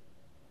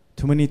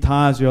 Too many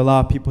times we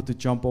allow people to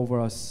jump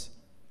over us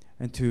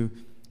and to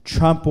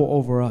trample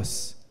over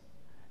us.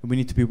 And we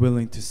need to be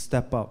willing to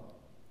step up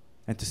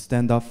and to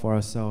stand up for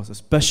ourselves,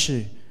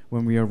 especially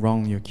when we are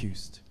wrongly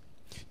accused.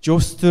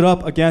 Job stood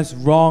up against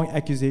wrong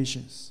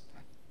accusations.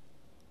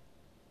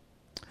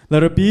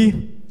 Letter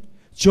B,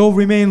 Job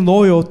remained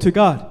loyal to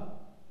God.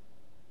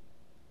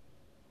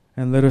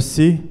 And letter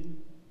C,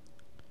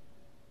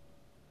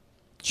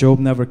 Job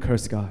never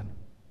cursed God,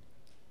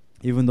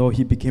 even though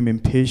he became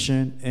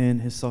impatient in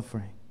his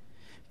suffering.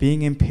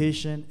 Being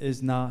impatient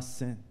is not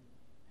sin.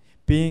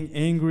 Being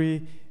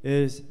angry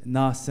is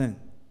not sin.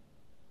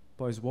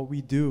 But it's what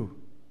we do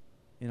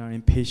in our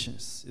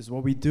impatience, is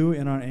what we do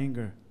in our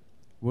anger.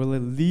 Will it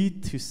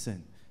lead to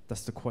sin?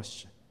 That's the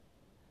question.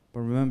 But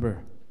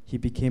remember, he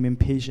became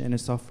impatient in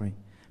his suffering.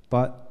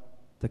 But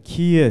the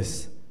key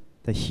is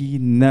that he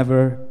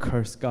never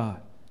cursed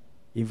God,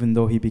 even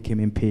though he became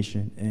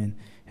impatient in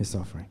his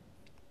suffering.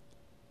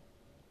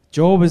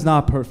 Job is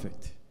not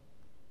perfect,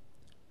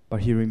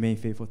 but he remained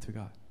faithful to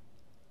God.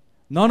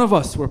 None of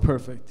us were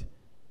perfect.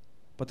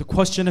 But the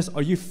question is,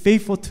 are you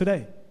faithful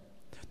today?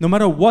 No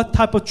matter what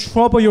type of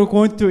trouble you're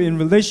going through in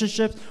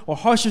relationships or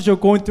hardships you're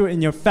going through in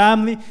your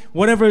family,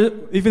 whatever,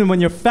 even when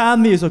your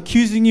family is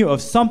accusing you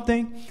of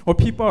something or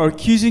people are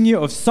accusing you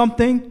of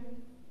something,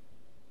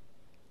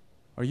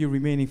 are you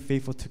remaining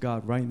faithful to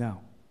God right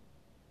now?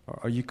 Or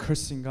are you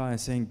cursing God and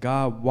saying,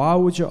 God, why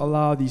would you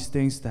allow these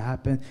things to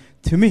happen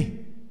to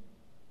me?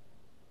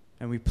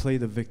 And we play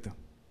the victim.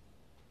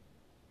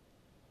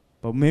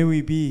 But may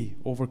we be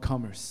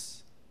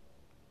overcomers.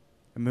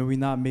 And may we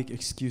not make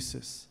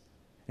excuses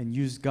and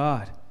use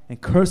God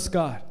and curse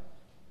God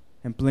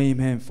and blame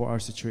Him for our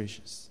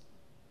situations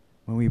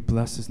when we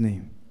bless His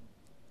name.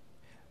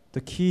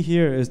 The key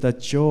here is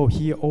that Job,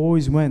 he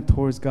always went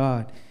towards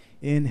God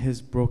in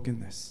his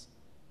brokenness.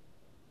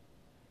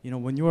 You know,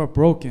 when you are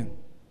broken,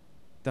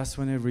 that's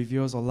when it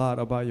reveals a lot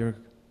about your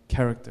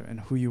character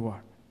and who you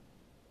are.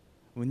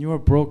 When you are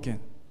broken,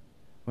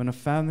 when a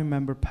family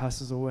member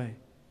passes away,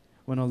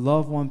 when a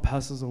loved one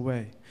passes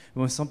away,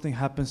 when something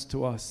happens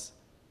to us,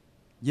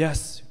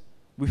 yes,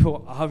 we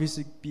will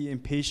obviously be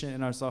impatient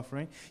in our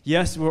suffering.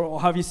 Yes, we're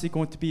obviously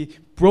going to be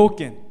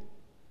broken,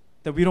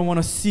 that we don't want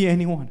to see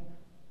anyone.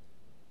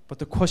 But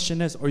the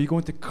question is, are you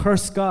going to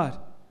curse God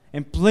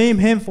and blame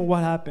Him for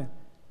what happened?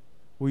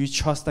 Will you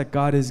trust that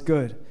God is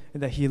good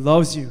and that He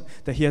loves you,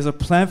 that He has a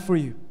plan for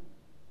you,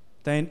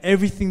 that in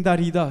everything that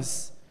He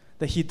does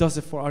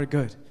it for our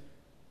good,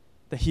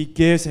 that He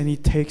gives and He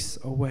takes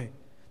away,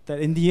 that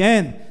in the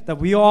end, that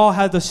we all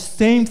have the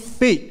same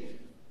fate,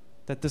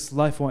 that this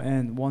life will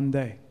end one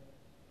day.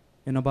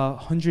 In about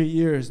 100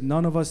 years,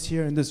 none of us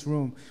here in this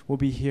room will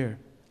be here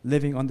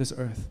living on this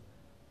earth.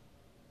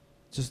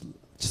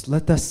 Just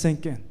let that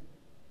sink in.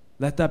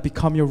 Let that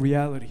become your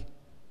reality.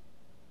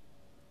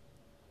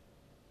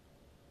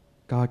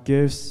 God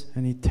gives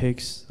and He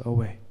takes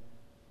away.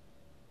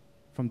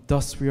 From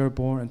dust we are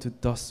born, and to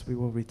dust we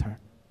will return.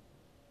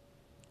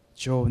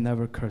 Job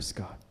never cursed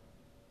God.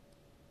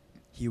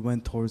 He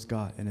went towards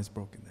God in his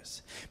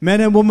brokenness.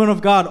 Men and women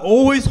of God,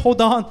 always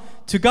hold on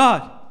to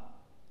God.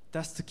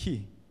 That's the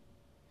key.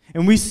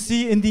 And we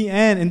see in the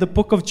end, in the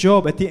book of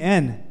Job, at the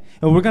end,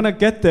 and we're going to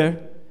get there,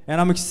 and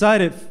I'm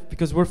excited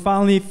because we're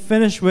finally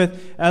finished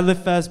with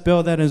Eliphaz,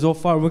 Bildad, and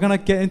Zophar. We're going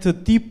to get into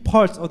deep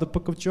parts of the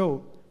book of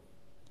Job.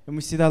 And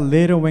we see that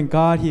later when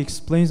God, He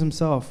explains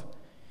Himself.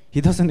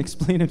 He doesn't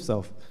explain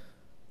Himself.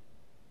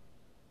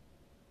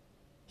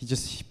 He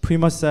pretty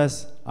much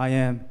says, I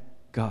am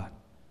God.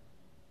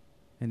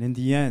 And in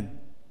the end,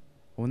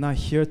 we're not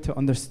here to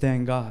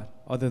understand God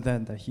other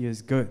than that He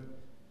is good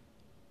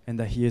and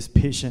that He is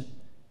patient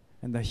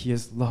and that He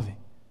is loving.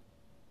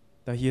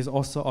 That He is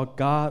also a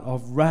God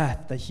of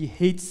wrath, that He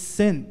hates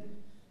sin.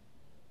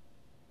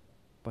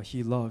 But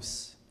He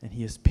loves and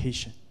He is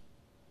patient.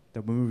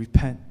 That when we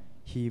repent,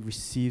 He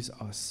receives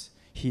us.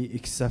 He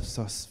accepts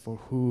us for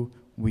who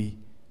we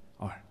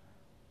are.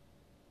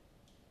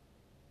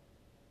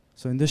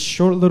 So in this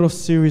short little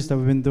series that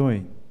we've been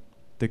doing,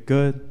 the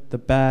good, the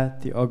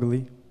bad, the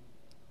ugly,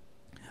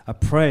 I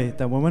pray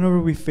that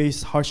whenever we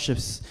face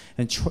hardships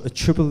and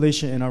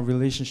tribulation in our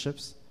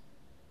relationships,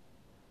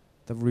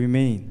 that we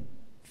remain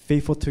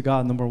faithful to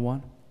God, number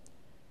one,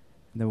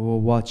 and that we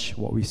will watch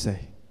what we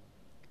say.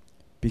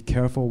 Be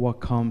careful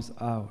what comes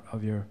out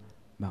of your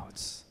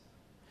mouths.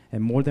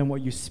 And more than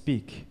what you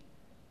speak,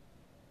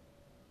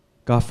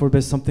 God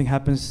forbid something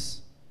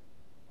happens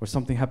or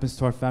something happens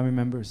to our family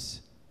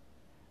members,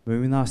 may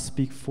we not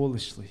speak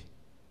foolishly.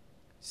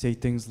 Say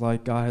things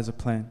like, God has a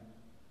plan.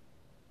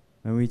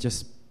 May we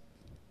just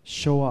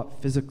show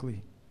up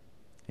physically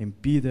and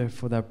be there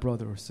for that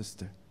brother or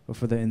sister or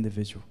for that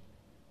individual.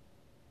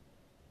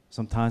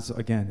 Sometimes,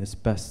 again, it's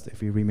best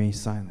if we remain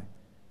silent.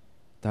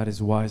 That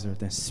is wiser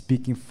than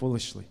speaking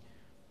foolishly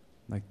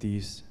like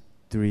these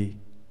 3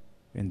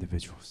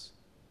 individuals.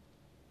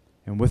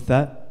 And with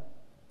that,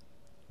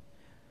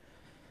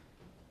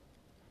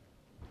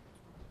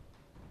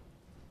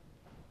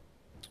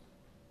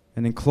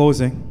 and in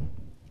closing,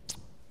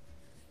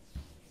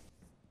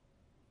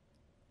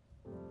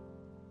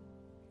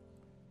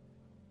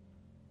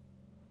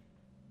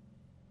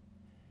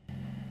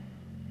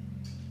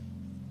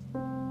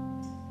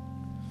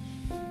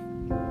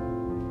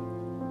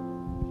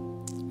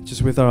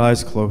 just with our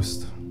eyes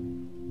closed,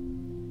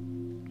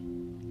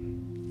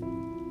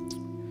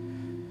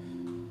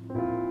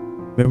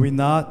 may we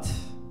not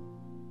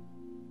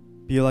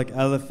be like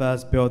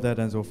Eliphaz, Bildad,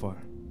 and Zophar.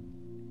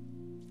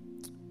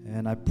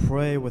 And I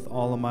pray with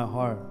all of my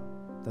heart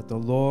that the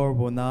Lord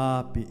will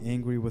not be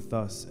angry with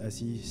us as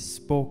He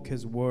spoke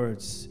His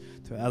words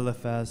to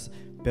Eliphaz,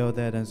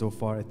 Bildad, and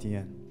Zophar at the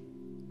end.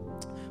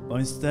 But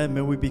instead,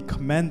 may we be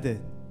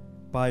commended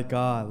by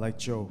God like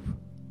Job.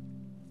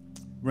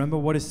 Remember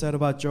what it said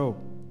about Job.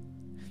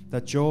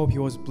 That Job, he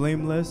was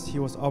blameless, he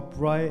was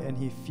upright, and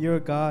he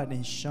feared God, and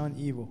he shunned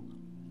evil.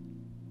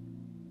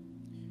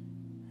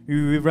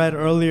 We read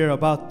earlier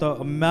about the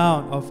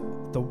amount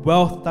of the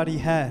wealth that he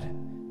had,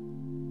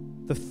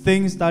 the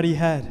things that he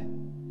had.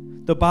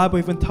 The Bible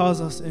even tells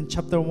us in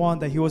chapter 1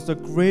 that he was the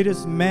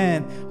greatest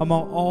man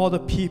among all the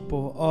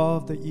people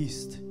of the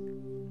East.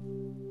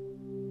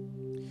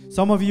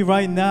 Some of you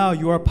right now,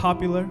 you are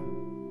popular,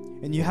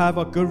 and you have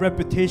a good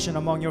reputation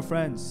among your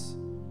friends.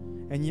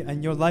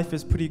 And your life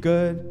is pretty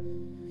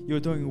good. You're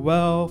doing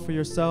well for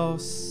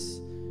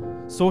yourselves.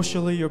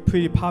 Socially, you're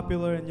pretty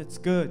popular, and it's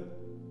good.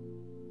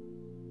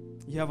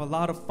 You have a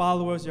lot of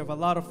followers, you have a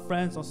lot of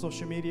friends on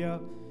social media,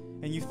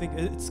 and you think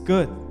it's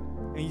good.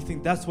 And you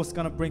think that's what's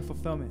going to bring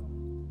fulfillment.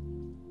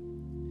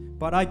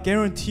 But I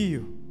guarantee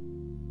you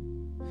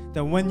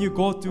that when you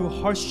go through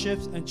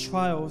hardships and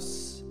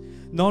trials,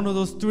 none of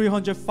those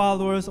 300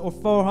 followers or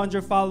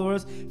 400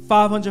 followers,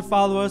 500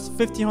 followers,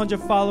 1,500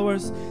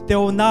 followers, they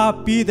will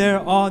not be there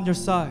on your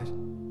side.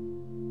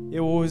 It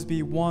will always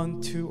be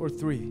 1, 2, or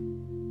 3,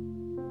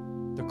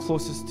 the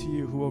closest to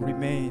you, who will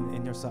remain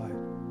in your side.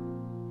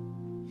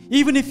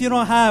 Even if you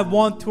don't have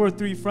 1, 2, or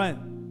 3 friends,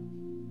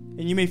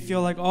 and you may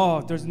feel like,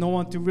 oh, there's no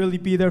one to really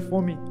be there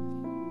for me.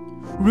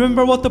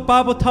 Remember what the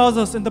Bible tells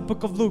us in the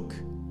book of Luke,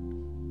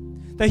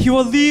 that He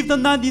will leave the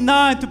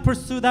 99 to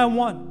pursue that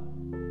one.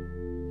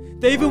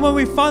 That even when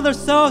we find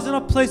ourselves in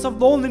a place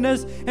of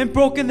loneliness and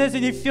brokenness,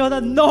 and you feel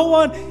that no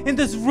one in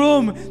this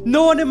room,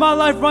 no one in my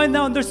life right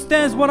now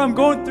understands what I'm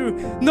going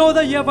through, know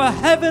that you have a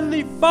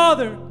heavenly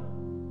Father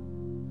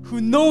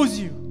who knows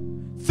you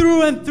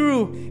through and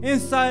through,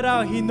 inside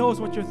out. He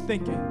knows what you're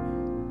thinking.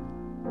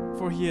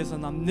 For He is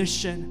an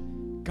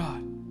omniscient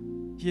God.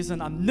 He is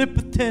an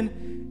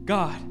omnipotent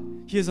God.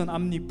 He is an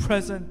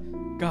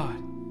omnipresent God.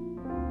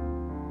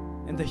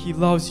 And that He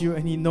loves you,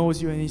 and He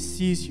knows you, and He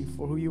sees you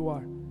for who you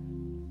are.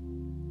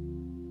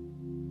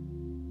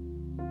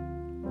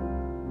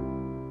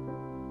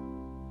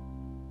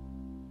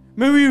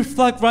 May we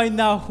reflect right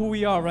now who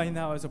we are right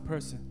now as a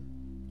person,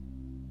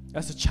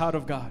 as a child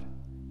of God.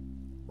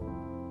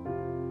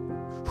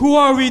 Who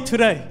are we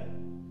today?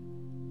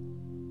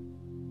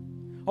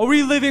 Are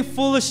we living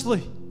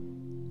foolishly?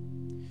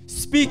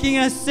 Speaking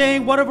and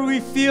saying whatever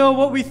we feel,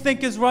 what we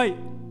think is right?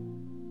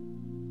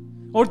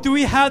 Or do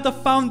we have the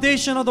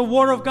foundation of the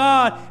Word of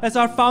God as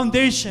our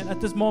foundation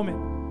at this moment?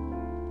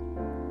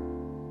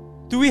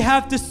 Do we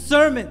have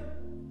discernment?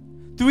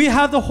 Do we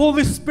have the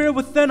Holy Spirit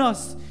within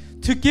us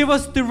to give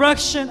us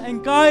direction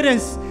and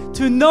guidance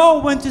to know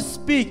when to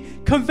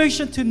speak,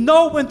 conviction to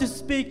know when to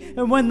speak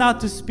and when not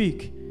to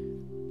speak?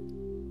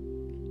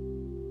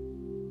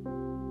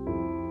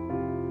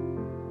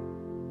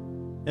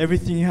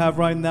 Everything you have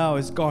right now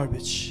is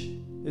garbage,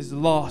 is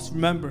lost.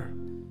 Remember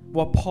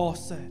what Paul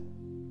said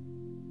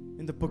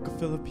in the book of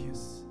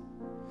Philippians.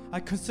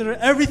 I consider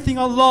everything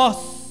a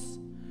loss,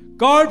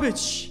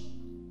 garbage,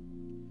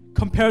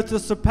 compared to the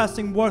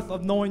surpassing worth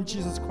of knowing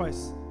Jesus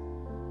Christ.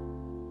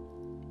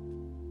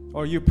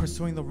 Or are you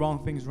pursuing the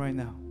wrong things right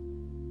now?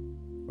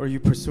 Or are you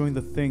pursuing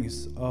the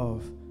things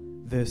of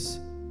this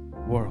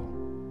world?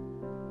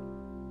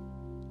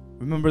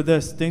 Remember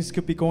this, things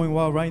could be going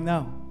well right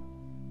now,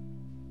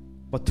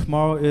 but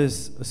tomorrow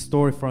is a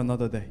story for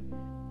another day.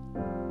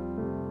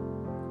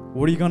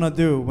 What are you going to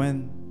do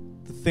when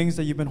the things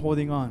that you've been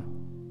holding on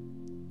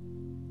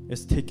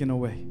is taken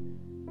away?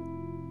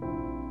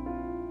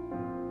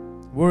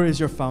 Where is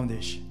your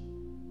foundation?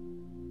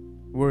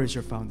 Where is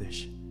your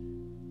foundation?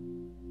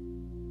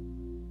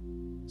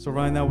 So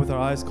right now, with our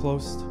eyes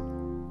closed,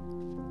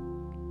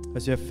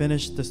 as you have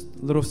finished this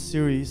little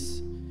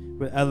series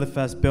with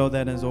Eliphaz,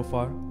 Bildad, and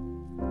Zophar,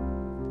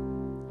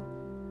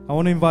 I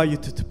want to invite you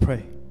to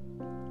pray.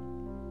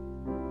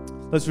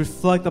 Let's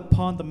reflect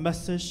upon the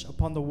message,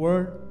 upon the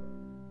word.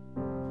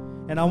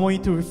 And I want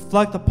you to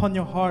reflect upon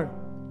your heart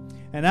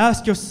and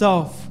ask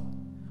yourself,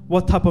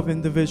 what type of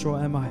individual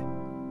am I?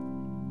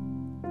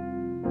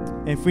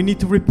 And if we need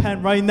to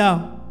repent right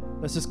now,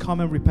 let's just come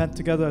and repent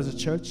together as a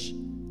church.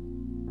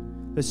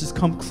 Let's just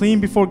come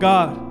clean before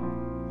God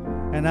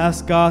and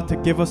ask God to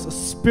give us a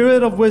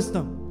spirit of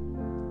wisdom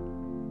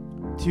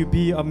to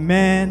be a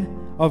man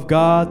of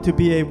God, to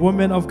be a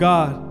woman of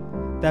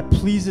God that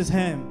pleases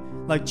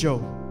Him like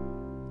Job.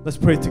 Let's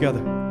pray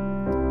together.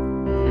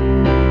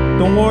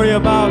 Don't worry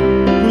about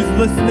who's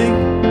listening.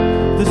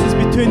 This is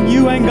between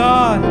you and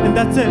God, and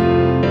that's it.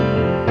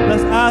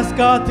 Let's ask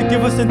God to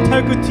give us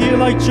integrity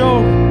like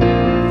Job.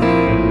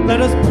 Let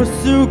us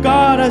pursue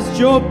God as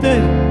Job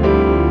did.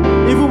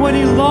 Even when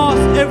he lost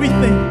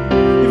everything,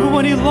 even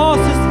when he lost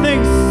his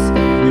things,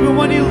 even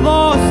when he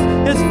lost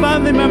his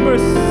family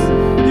members,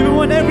 even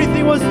when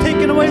everything was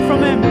taken away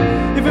from him,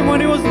 even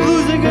when he was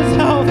losing his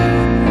health,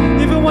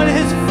 even when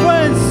his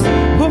friends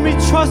whom he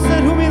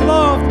trusted, whom he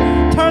loved,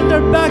 turned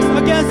their backs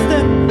against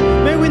him.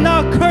 May we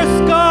not curse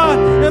God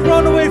and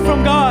run away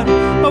from God,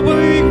 but when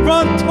we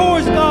run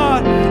towards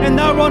God and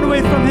not run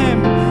away from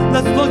Him,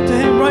 let's look to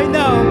Him right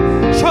now.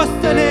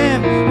 Trust in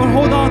Him or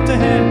hold on to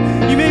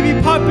Him. You may be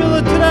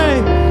popular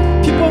today.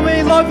 People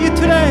may love you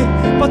today,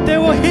 but they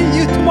will hate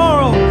you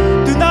tomorrow.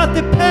 Do not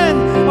depend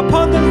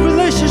upon the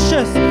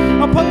relationships,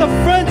 upon the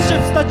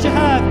friendships that you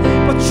have,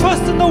 but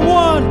trust in the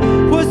one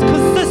who is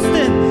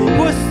consistent,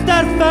 who is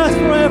steadfast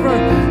forever,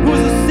 who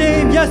is the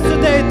same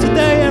yesterday,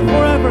 today, and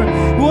forever,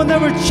 who will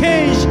never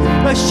change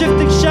like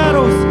shifting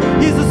shadows.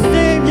 He's the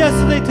same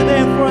yesterday, today,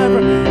 and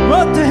forever.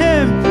 Run to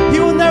Him. He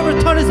will never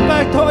turn His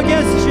back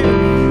against you.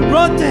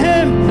 Run to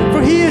Him,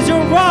 for He is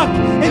your rock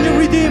and your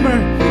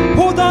Redeemer.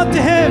 Hold on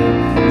to Him.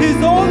 He's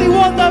the only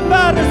one that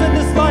matters in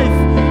this life.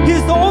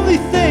 He's the only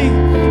thing.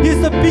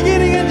 He's the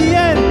beginning and the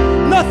end.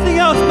 Nothing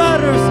else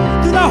matters.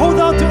 Do not hold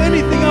on to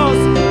anything else,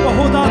 but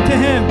hold on to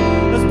Him.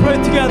 Let's pray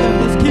together.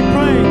 Let's keep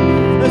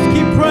praying. Let's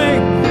keep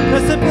praying.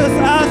 Let's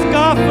ask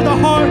God for the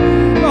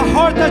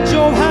heart that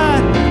Job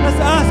had. Let's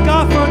ask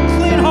God for a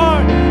clean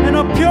heart and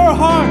a pure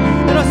heart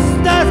and a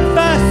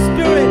steadfast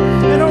spirit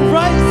and a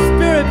right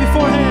spirit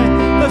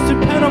beforehand. Let's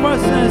repent of our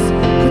sins.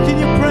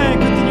 Continue praying.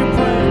 Continue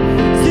praying.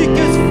 Seek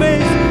His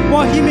face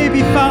while He may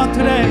be found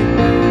today.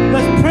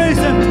 Let's praise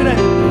Him today.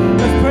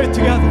 Let's pray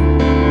together.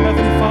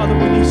 Heavenly Father,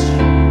 we need You.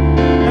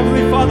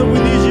 Heavenly Father, we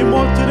need You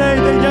more today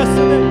than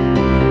yesterday.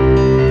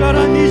 God,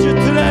 I need You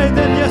today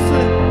than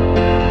yesterday.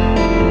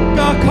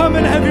 God, come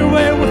and have Your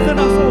way within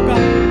us, oh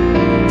God.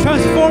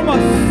 Transform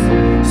us,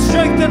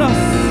 strengthen us,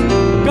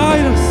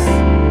 guide us,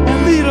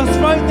 and lead us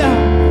right now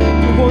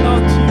to hold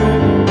on to You,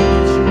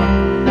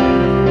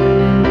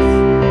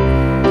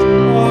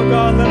 oh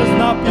God, let us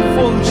not be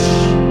foolish.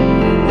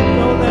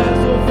 Though that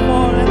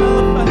ZOPHAR and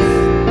LFS,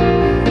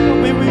 but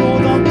may we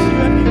hold on to You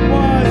and be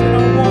wise in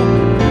our walk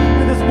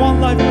in this one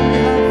life that we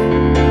have.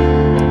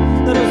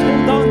 Let us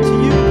hold on to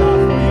You, God,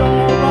 for You are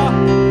our rock.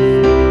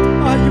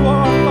 You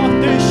are our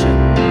foundation.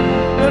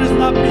 Let us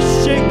not be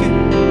shaken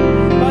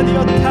by the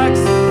attacks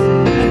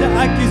and the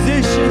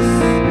accusations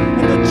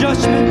and the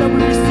judgment that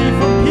we receive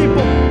from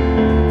people.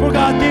 For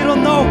God, they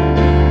don't know.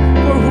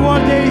 For who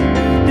are they?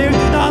 They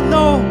do not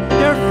know.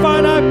 They're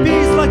finite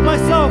beings like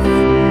myself.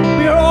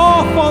 We are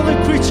all fallen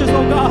creatures,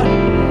 oh God.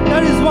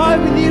 That is why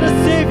we need a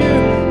Savior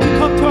to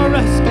come to our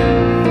rescue.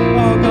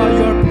 Oh God,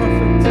 You are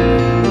perfect.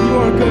 And You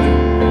are good.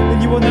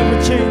 And You will never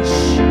change.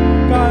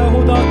 God, I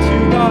hold on to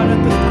You, God,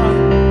 at this time.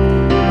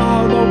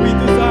 Oh Lord, we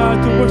desire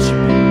to worship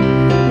You.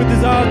 We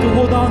desire to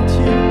hold on to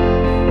You.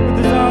 We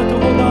desire to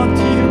hold on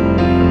to You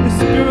in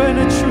spirit and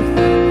in truth.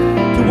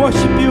 To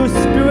worship You in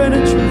spirit and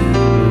in truth.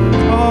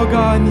 Oh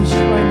God, I need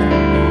You right now.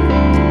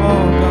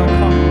 Oh God,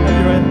 come.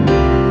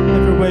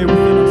 Have Your way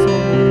within us, oh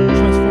Lord.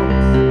 Transform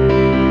us.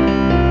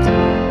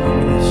 Oh,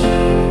 we need You.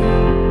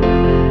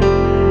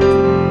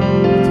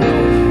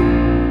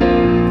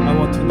 I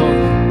want to know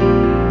You.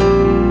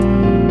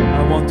 I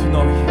want to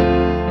know You.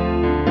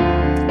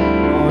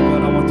 Oh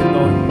God, I want to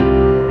know You.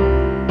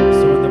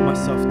 Surrender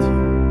myself to You.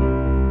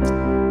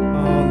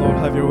 Oh Lord,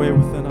 have Your way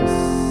within us.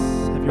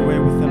 Have Your way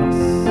within us.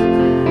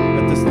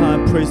 At this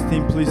time, praise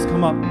team, please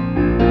come up.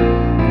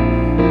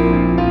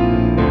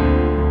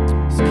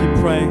 Let's keep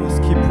praying. Let's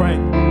keep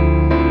praying.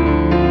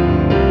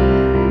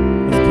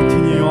 Let's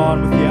continue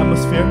on with the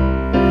atmosphere.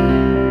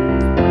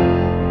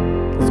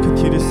 Let's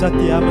continue to set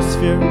the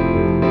atmosphere.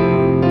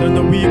 During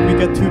the week, we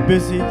get too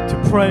busy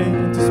to pray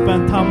and to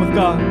spend time with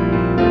God.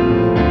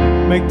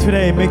 Make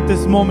today, make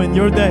this moment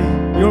your day,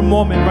 your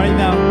moment right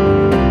now,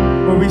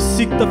 where we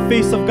seek the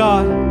face of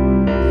God.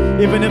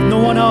 Even if no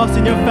one else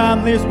in your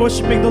family is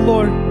worshiping the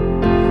Lord,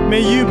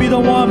 may you be the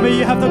one, may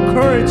you have the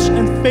courage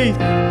and faith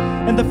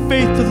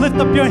to lift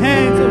up your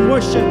hands and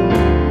worship.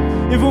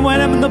 Even when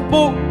I'm in the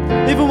boat,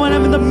 even when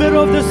I'm in the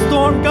middle of the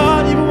storm,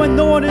 God, even when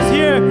no one is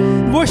here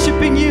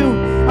worshiping You,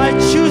 I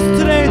choose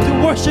today to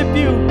worship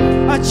You.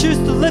 I choose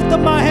to lift up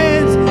my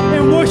hands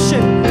and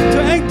worship,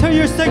 to enter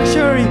Your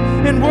sanctuary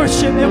and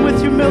worship and with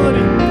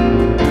humility.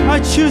 I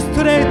choose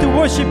today to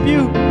worship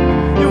You.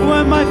 Even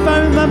when my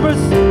family members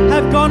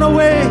have gone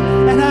away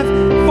and have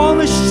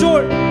fallen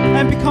short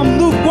and become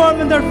lukewarm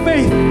in their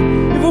faith,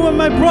 even even when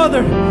my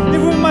brother,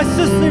 even when my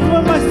sister, even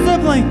when my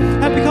sibling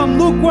have become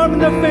lukewarm in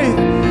their faith,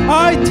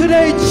 I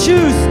today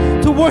choose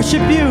to worship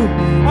you.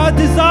 I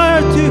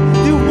desire to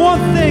do one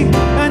thing,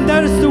 and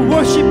that is to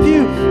worship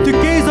you, to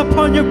gaze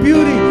upon your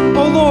beauty.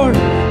 Oh Lord,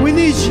 we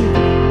need you.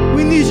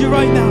 We need you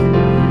right now.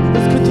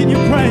 Let's continue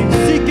praying.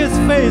 Seek His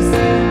face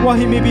while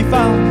He may be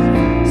found.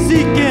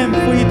 Seek Him,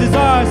 for He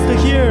desires to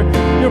hear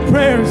your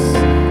prayers,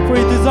 for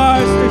He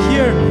desires to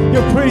hear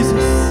your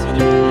praises.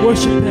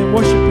 Worship Him,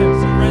 worship Him.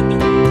 Surrender.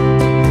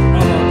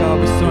 Oh God,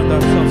 we surrender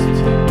ourselves to you.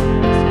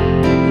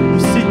 We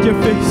seek your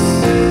face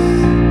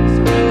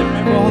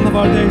for all of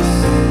our days.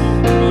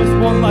 There's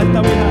one life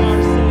that we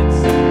have.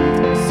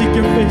 Seek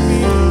your face.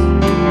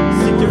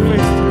 Seek your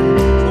face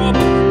today. I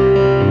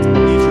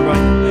need you right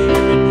now.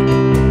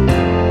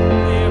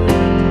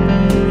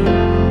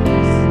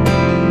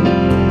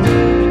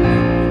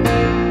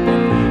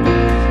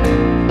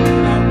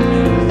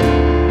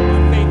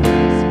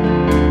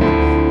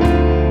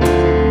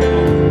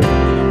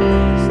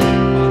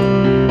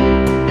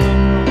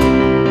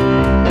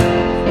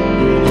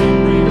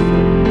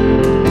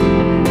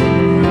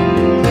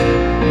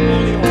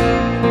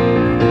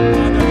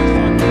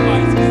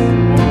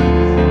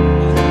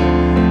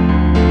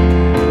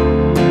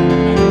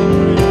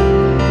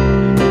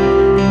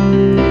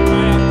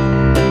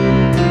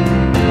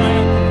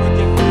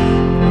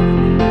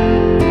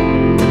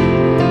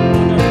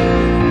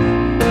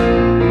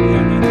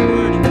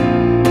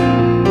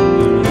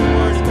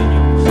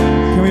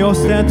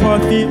 Stand to our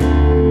feet.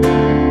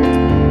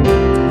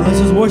 And let's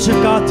just worship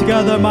God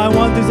together. My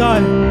one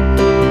desire.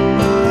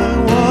 My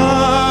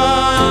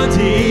one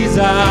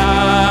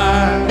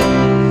desire.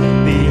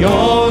 The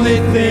only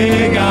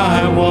thing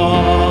I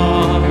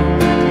want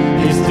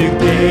is to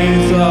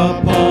gaze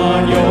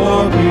upon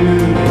your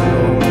beauty,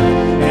 Lord,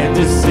 and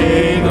to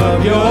sing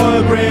of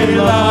your great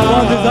love. My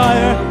one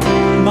desire.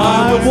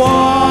 My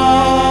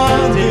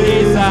one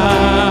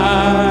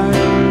desire.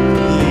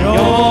 The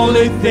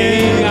only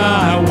thing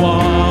I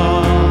want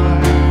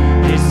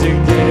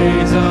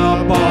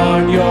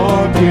upon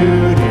your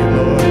beauty,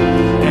 Lord,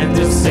 and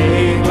to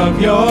sing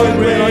of your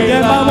great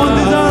Again, love. my one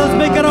desire, let's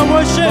make it our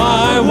worship.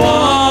 My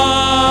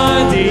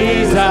one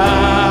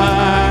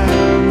desire,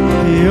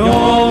 the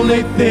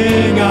only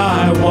thing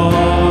I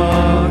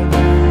want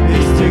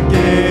is to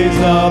gaze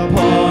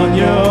upon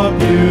your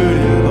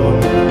beauty,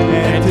 Lord,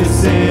 and to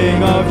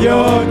sing of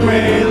your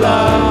great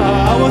love.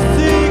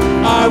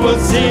 I will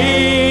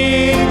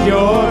seek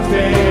your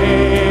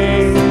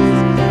face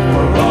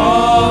for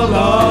all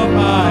of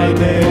my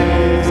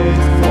days,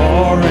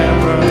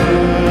 forever,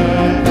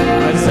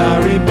 as I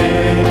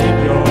remain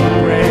in your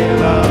great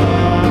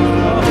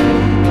love.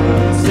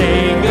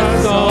 Sing a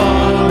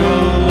song of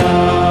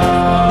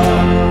love.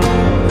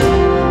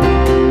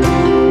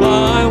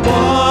 My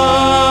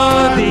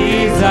one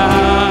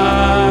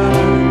desire,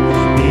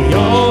 the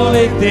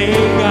only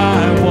thing I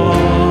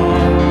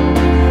want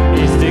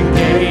is to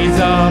gaze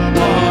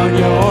upon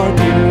your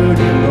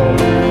beauty,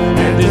 Lord,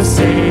 and to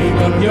sing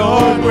of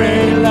your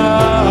great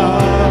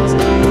love.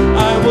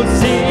 I will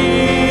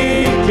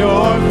seek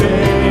your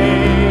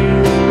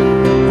face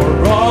for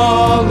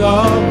all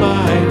of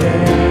my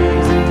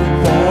days,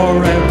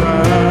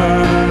 forever,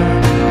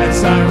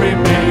 as I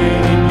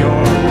remain in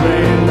your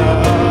great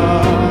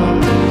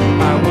love.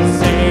 I will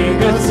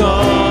sing a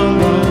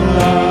song of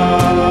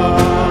love.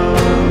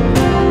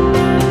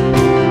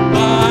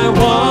 My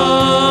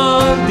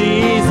one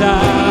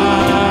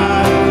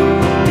desire,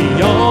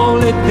 the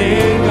only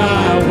thing I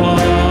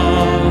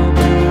want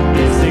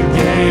is to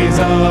gaze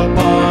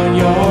upon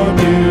your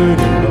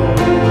beauty, Lord,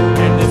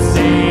 and to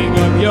sing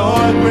of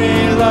your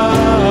great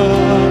love.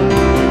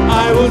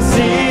 I will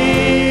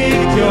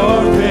seek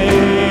your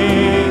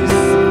face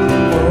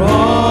for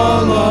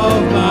all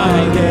of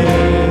my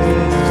days,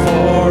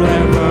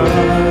 forever,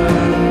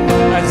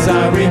 as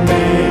I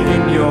remain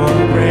in your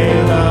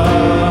great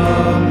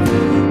love.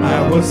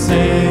 I will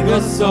sing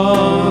a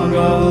song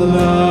of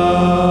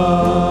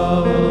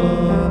love.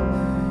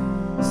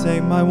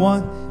 Sing my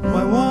one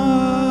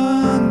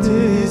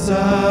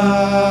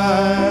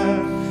desire.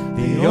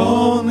 The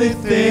only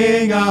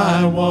thing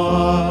I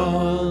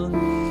want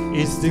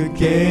is to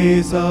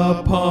gaze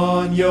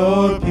upon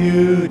your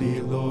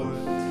beauty, Lord,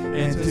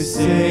 and to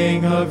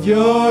sing of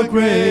your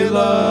great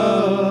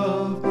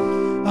love.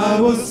 I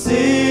will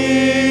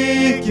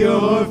seek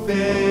your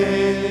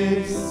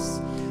face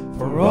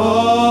for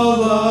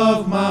all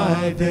of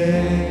my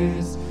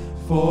days,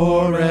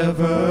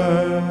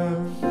 forever,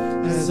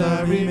 as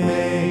I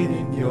remain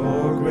in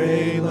your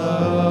great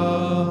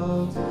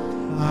love.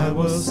 I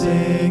will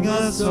sing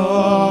a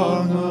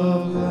song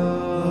of love.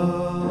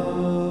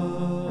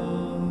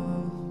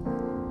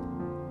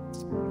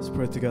 Let's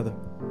pray together.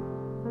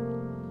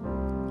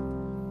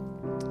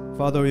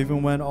 Father,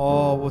 even when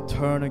all will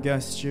turn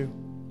against you,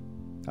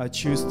 I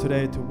choose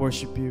today to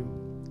worship you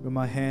with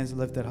my hands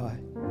lifted high.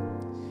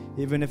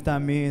 Even if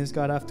that means,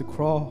 God, I have to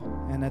crawl,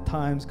 and at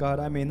times, God,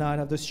 I may not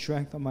have the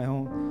strength on my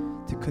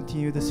own to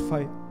continue this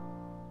fight.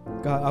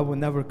 God, I will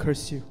never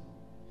curse you.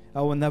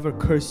 I will never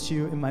curse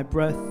you in my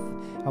breath.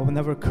 I will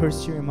never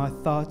curse you in my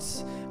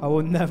thoughts. I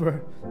will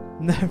never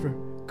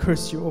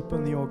curse you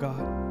openly, oh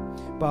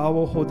God. But I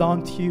will hold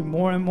on to you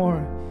more and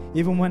more,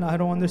 even when I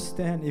don't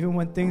understand, even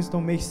when things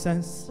don't make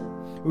sense,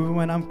 even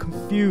when I'm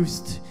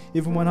confused,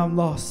 even when I'm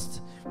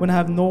lost, when I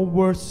have no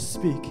words to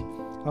speak.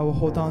 I will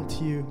hold on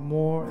to you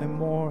more and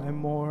more and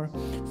more.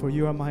 For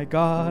you are my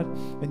God,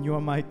 and you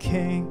are my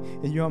King,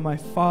 and you are my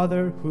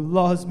Father who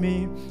loves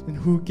me and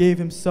who gave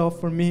himself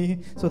for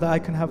me so that I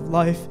can have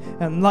life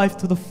and life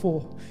to the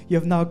full. You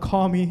have now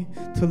called me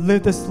to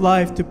live this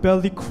life, to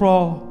barely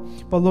crawl.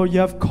 But Lord, you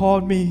have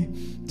called me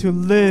to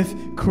live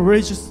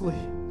courageously,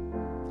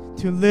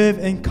 to live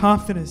in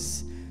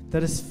confidence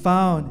that is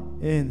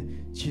found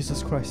in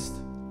Jesus Christ.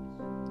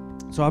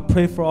 So I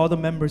pray for all the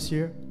members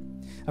here.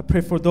 I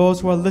pray for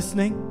those who are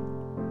listening.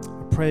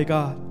 I pray,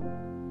 God,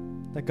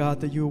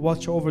 that you will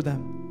watch over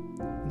them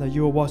and that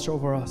you will watch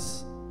over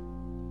us.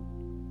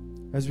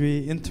 As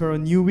we enter a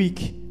new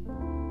week,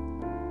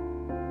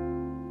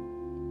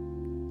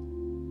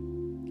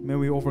 may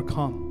we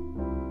overcome.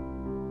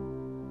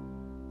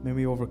 May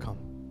we overcome.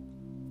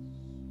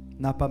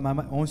 Not by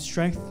my own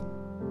strength,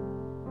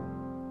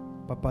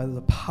 but by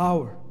the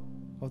power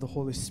of the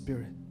Holy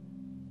Spirit,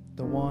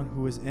 the one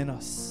who is in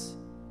us,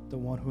 the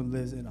one who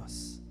lives in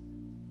us.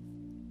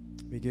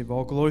 We give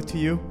all glory to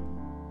you.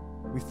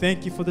 We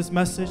thank you for this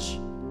message.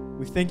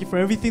 We thank you for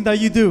everything that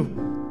you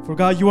do. For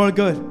God, you are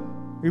good.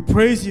 We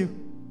praise you.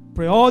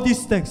 Pray all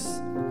these things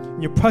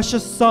in your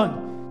precious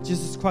Son,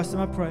 Jesus Christ,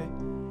 and I pray.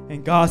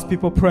 And God's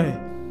people pray.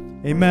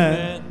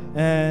 Amen.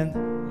 And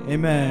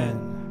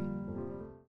amen.